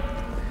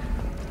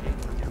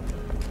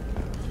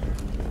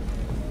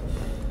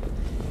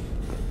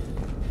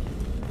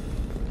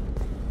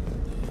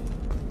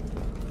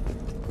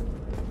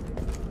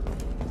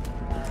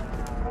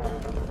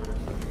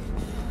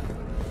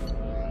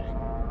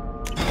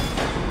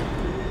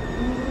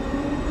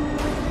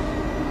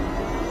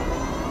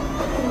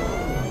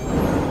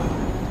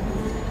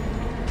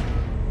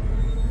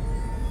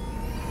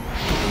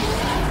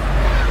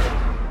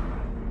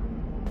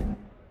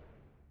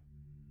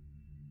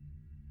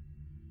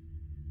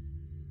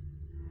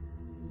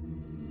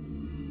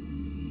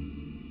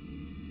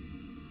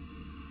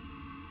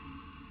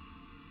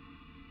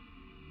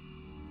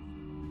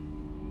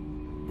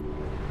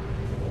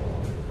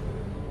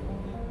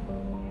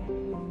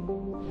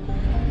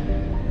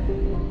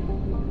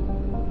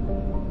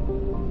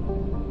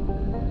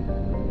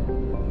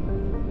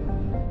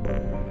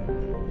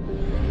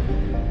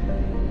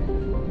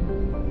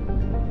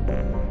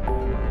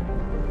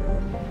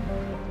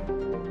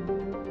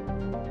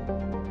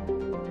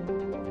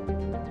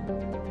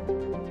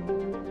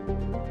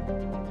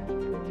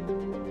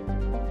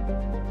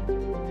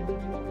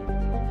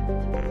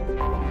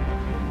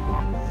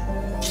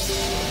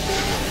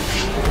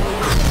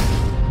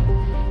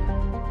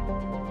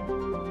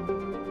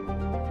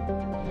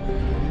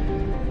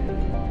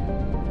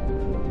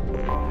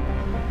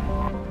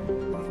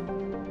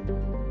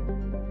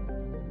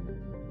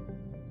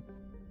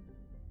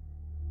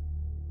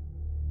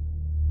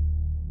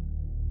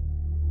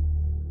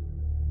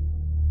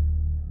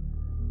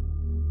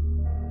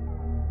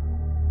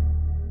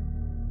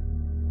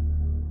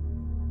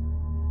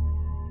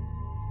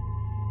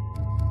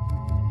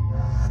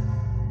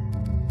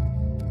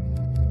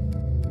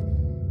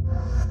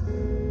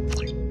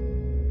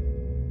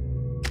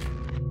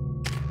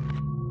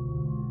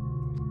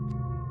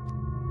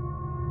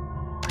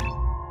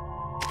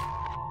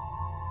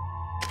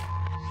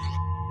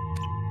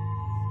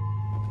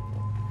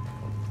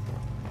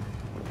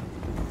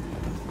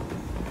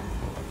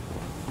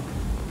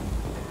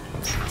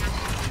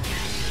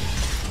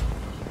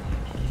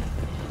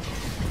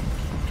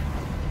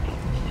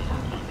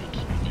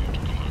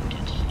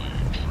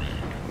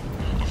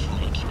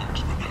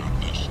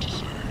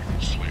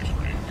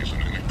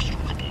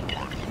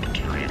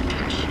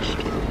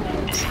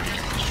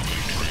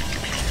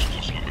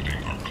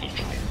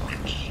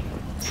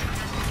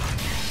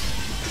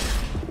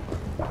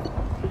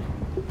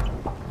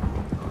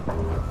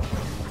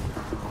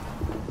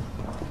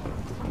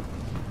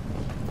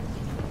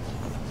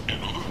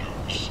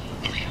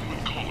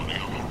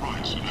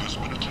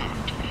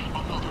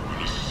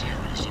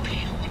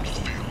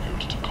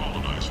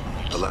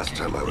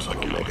 time I was on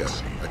Omega,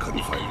 I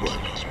couldn't find work.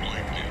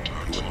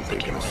 You wouldn't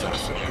think an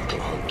assassin could go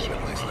hungry in a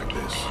place like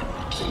this.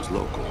 Seems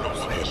locals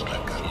handle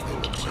that kind of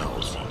thing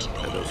themselves, and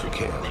those who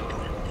can't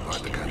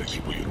aren't the kind of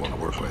people you'd want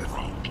to work with.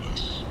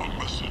 A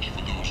message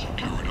for those who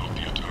carried out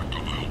the attack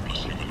on the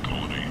helpless human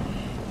colony.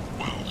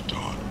 Well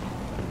done.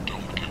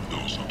 Don't give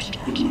those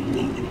upstarts a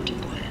moment to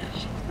breathe.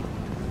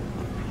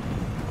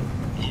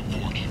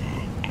 Laborgia,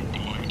 a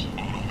blight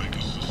on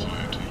Omega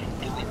society,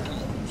 or a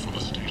boon for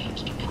the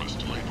station's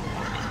depressed labor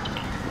market,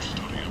 under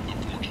study of the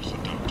Forge's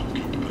adaptive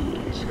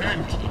capabilities.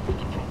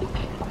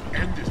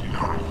 End it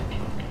now.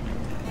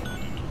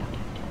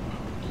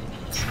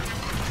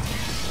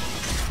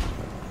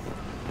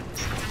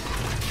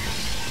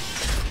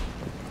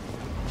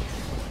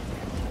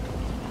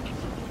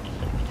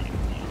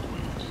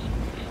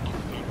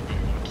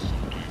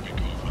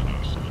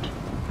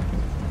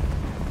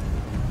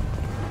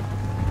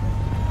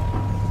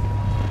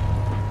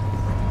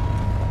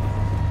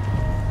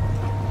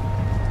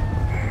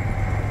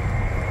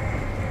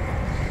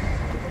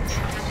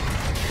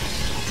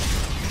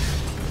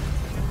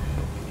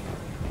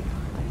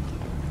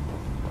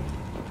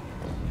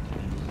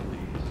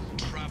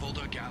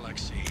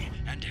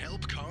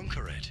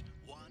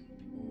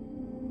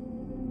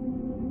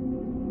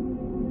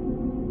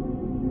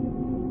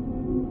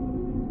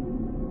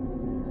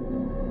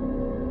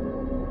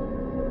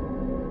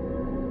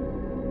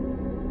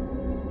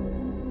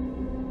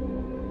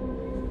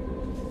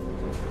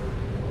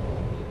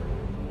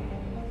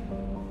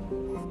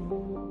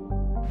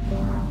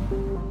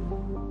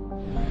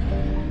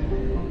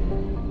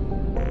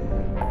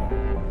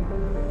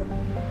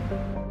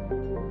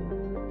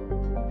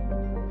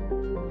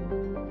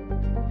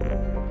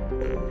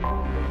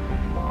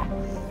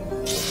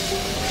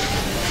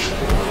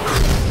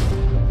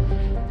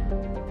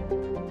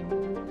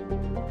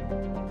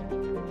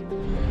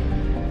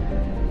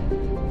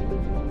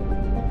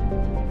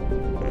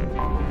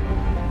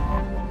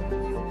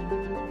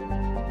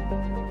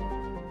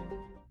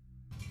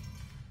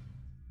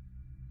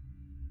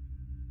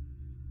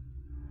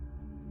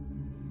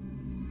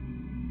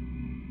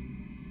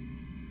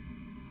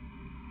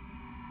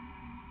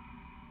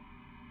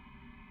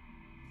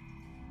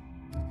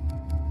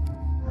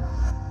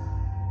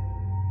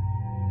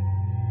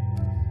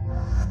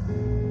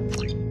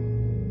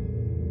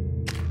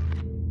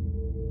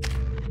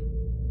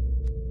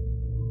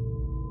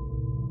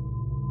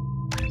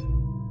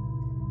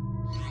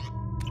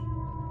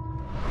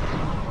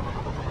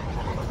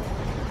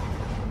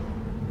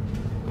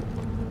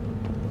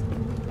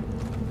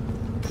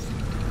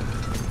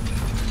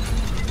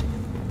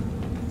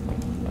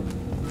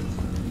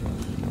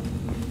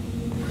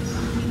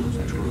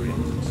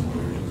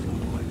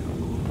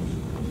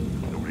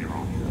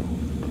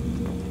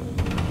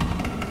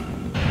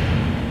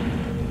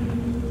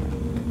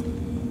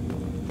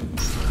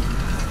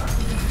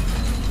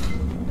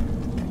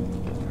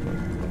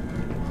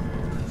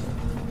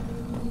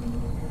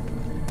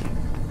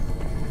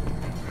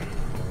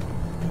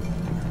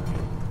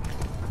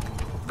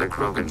 The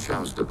Krogan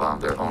chose to bomb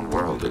their own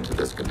world into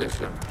this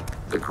condition.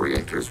 The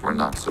creators were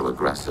not so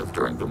aggressive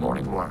during the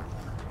Morning War.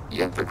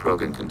 Yet the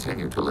Krogan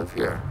continue to live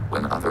here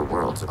when other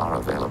worlds are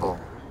available.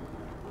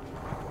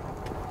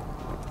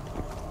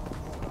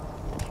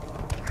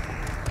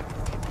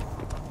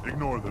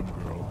 Ignore them,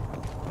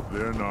 girl.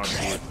 They're not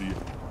worth the...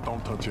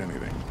 Don't touch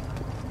anything.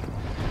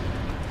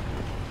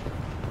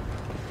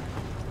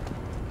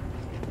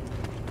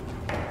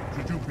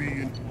 Should you be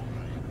in...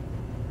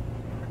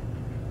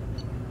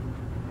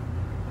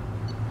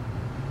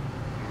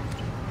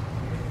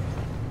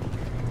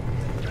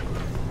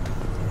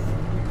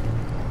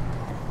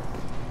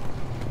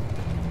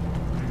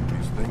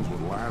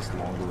 last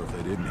longer if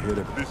they didn't hit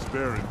it. This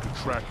Baron could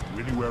track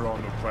you anywhere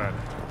on the planet.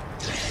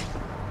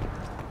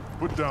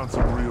 Put down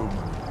some real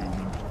money,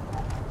 human.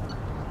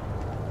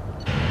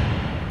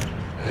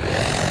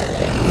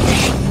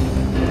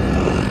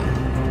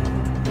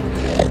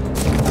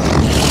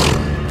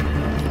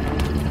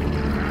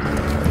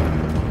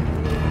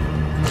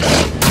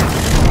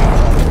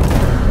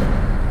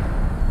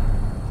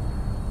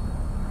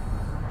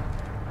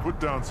 Put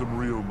down some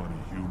real money,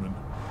 human.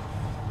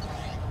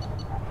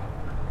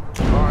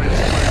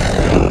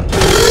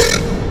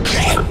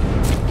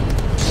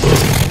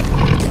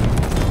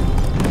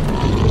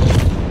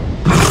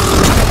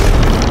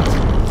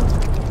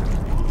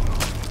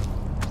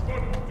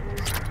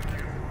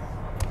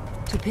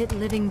 Pit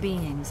living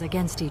beings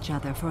against each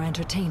other for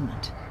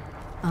entertainment.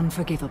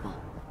 Unforgivable.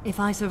 If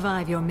I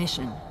survive your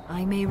mission,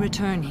 I may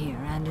return here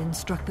and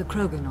instruct the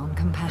Krogan on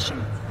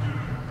compassion.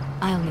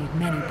 I'll need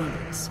many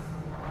bullets.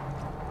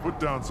 Put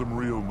down some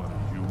real money,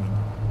 human.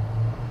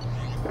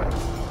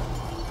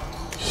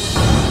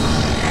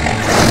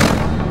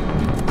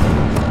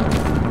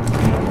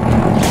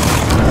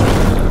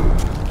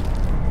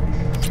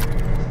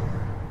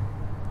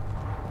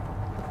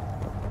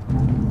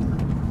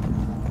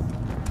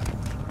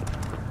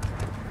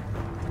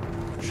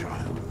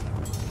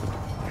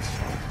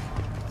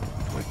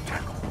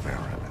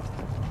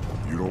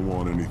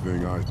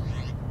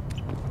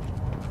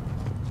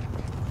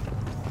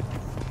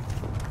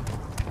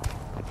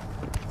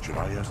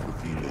 ask the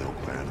female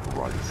clan for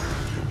right of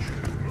heritage.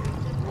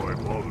 My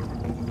mother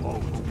will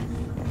apologize.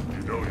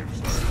 You know you've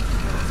signed.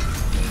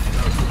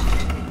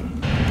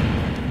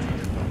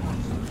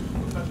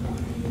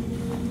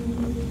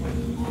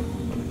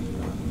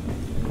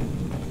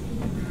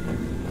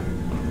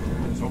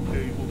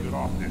 Someday we'll get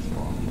off this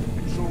rock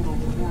and show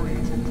those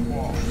Quarians who's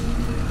boss.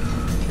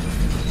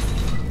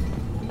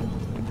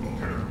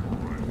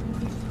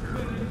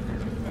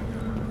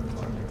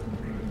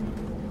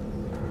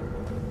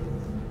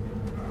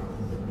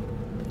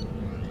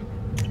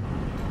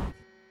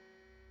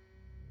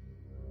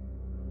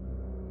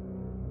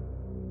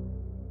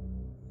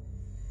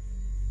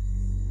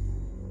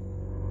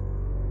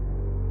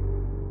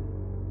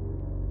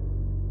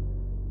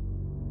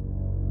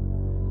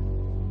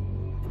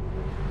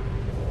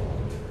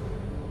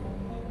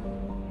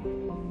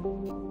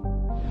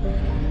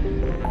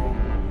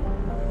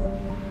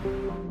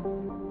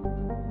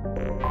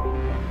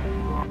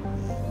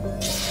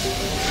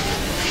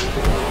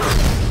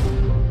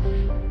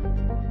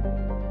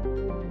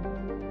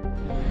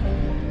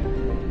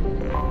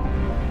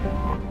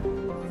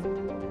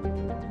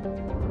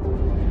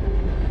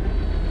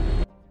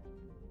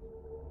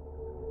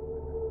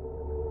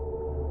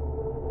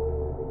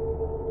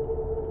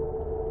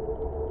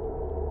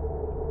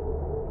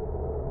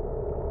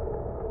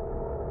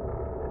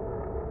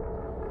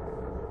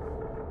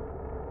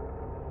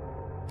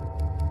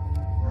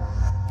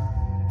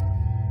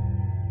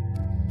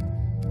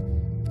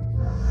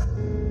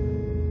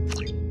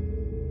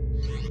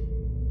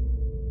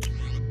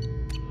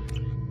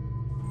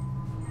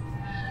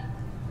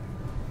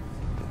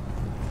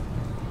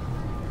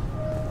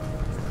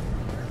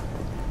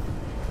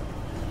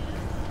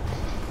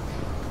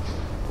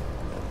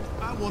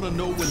 I want to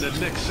know when the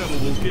next shuttle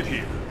will get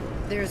here.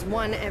 There's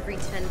one every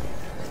 10 minutes.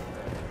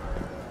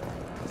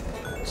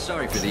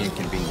 Sorry for the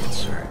inconvenience,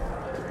 sir.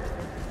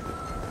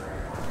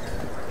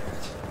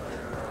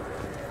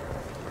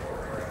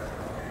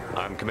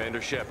 I'm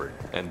Commander Shepard,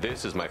 and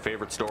this is my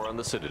favorite store on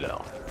the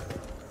Citadel.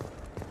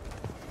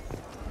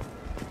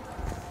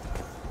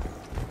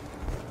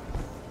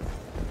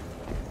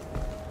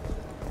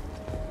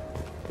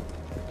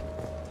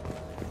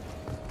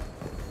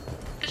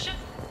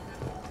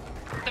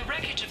 The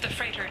wreckage of the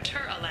freighter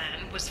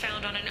Tur-Alan was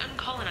found on an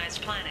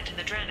uncolonized planet in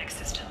the Dranik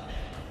system.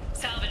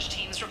 Salvage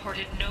teams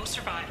reported no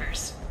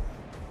survivors.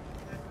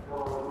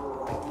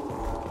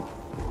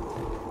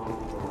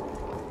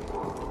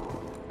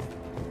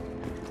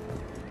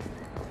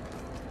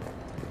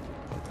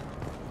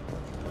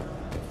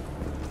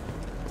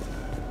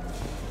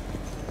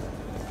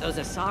 Those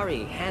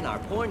Asari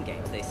Hanar porn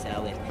games they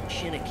sell in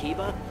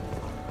Shinakiba,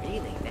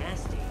 really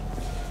nasty.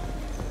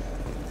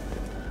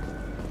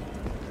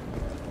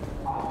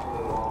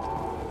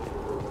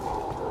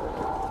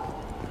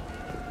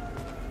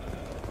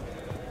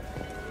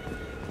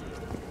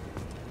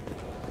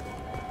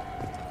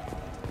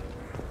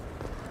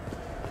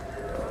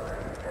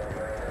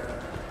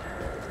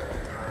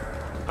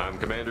 I'm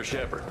Commander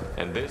Shepard,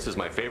 and this is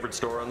my favorite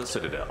store on the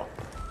Citadel.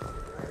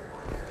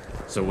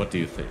 So what do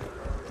you think?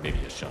 Maybe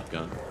a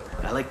shotgun?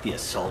 I like the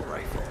assault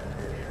rifle.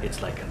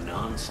 It's like a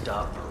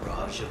non-stop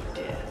barrage of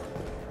death.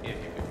 If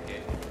you can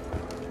hit.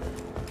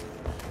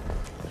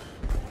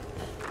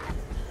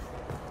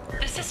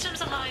 The Systems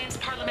Alliance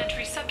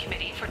Parliamentary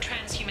Subcommittee for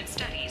Transhuman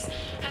Studies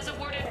has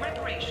awarded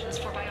reparations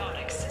for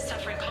biotics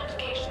suffering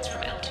complications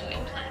from L2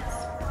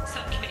 implants.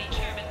 Subcommittee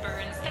Chairman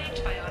Burns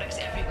thanked biotics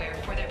everywhere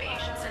for their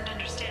patience and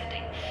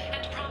understanding,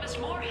 and promised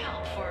more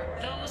help for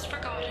those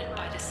forgotten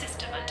by the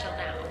system until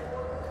now.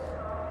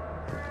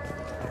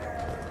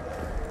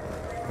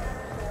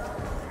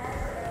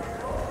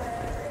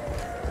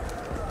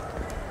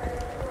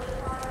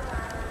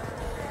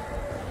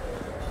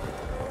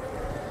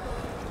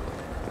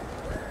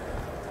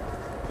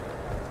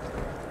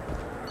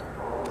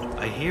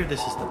 I hear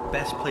this is the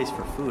best place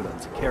for food on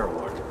Zakera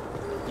Ward.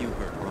 You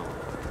heard wrong.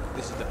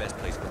 This is the best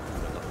place for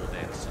food on the whole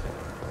damn site.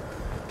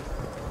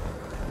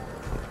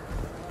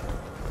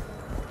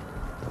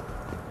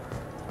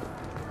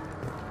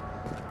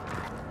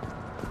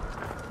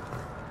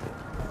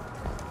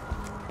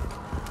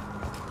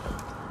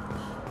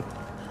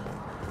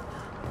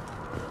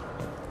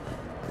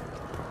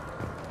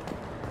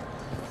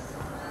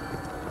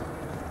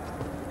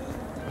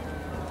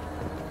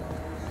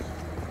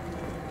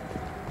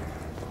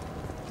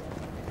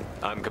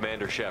 I'm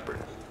Commander Shepard,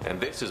 and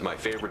this is my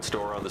favorite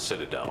store on the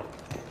Citadel.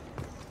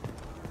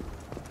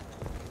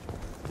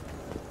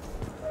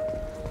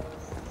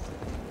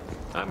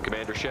 I'm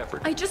Commander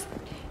Shepard.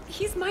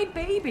 He's my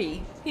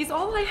baby. He's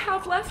all I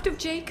have left of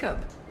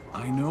Jacob.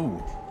 I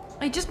know.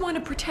 I just want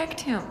to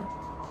protect him.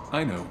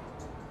 I know.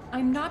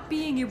 I'm not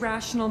being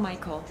irrational,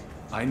 Michael.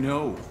 I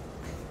know.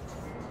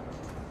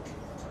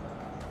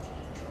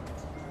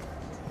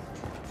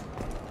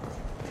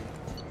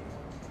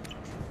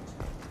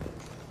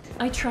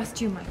 I trust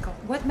you, Michael.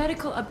 What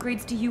medical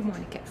upgrades do you want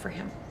to get for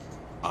him?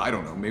 I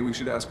don't know. Maybe we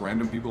should ask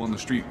random people on the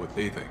street what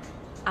they think.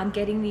 I'm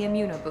getting the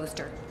immuno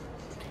booster.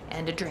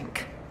 And a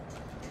drink.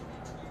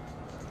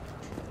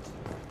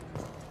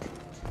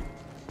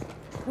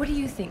 What do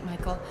you think,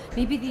 Michael?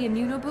 Maybe the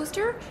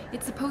immunobooster?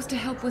 It's supposed to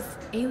help with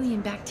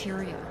alien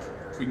bacteria.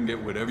 We can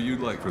get whatever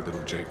you'd like for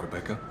little Jake,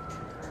 Rebecca.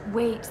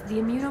 Wait, the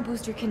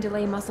immunobooster can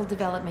delay muscle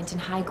development in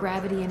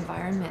high-gravity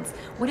environments.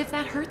 What if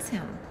that hurts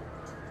him?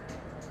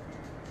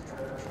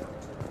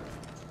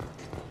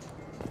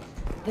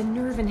 The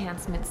nerve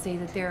enhancements say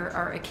that there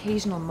are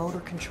occasional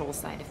motor control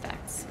side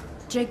effects.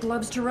 Jake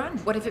loves to run.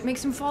 What if it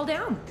makes him fall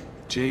down?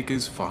 Jake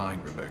is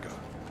fine, Rebecca.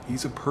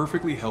 He's a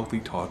perfectly healthy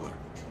toddler.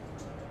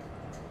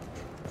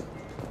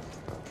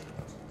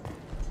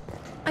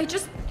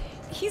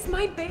 He's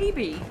my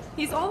baby.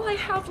 He's all I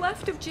have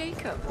left of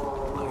Jacob.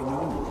 I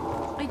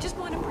know. I just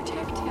want to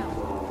protect him.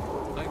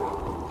 I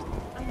know.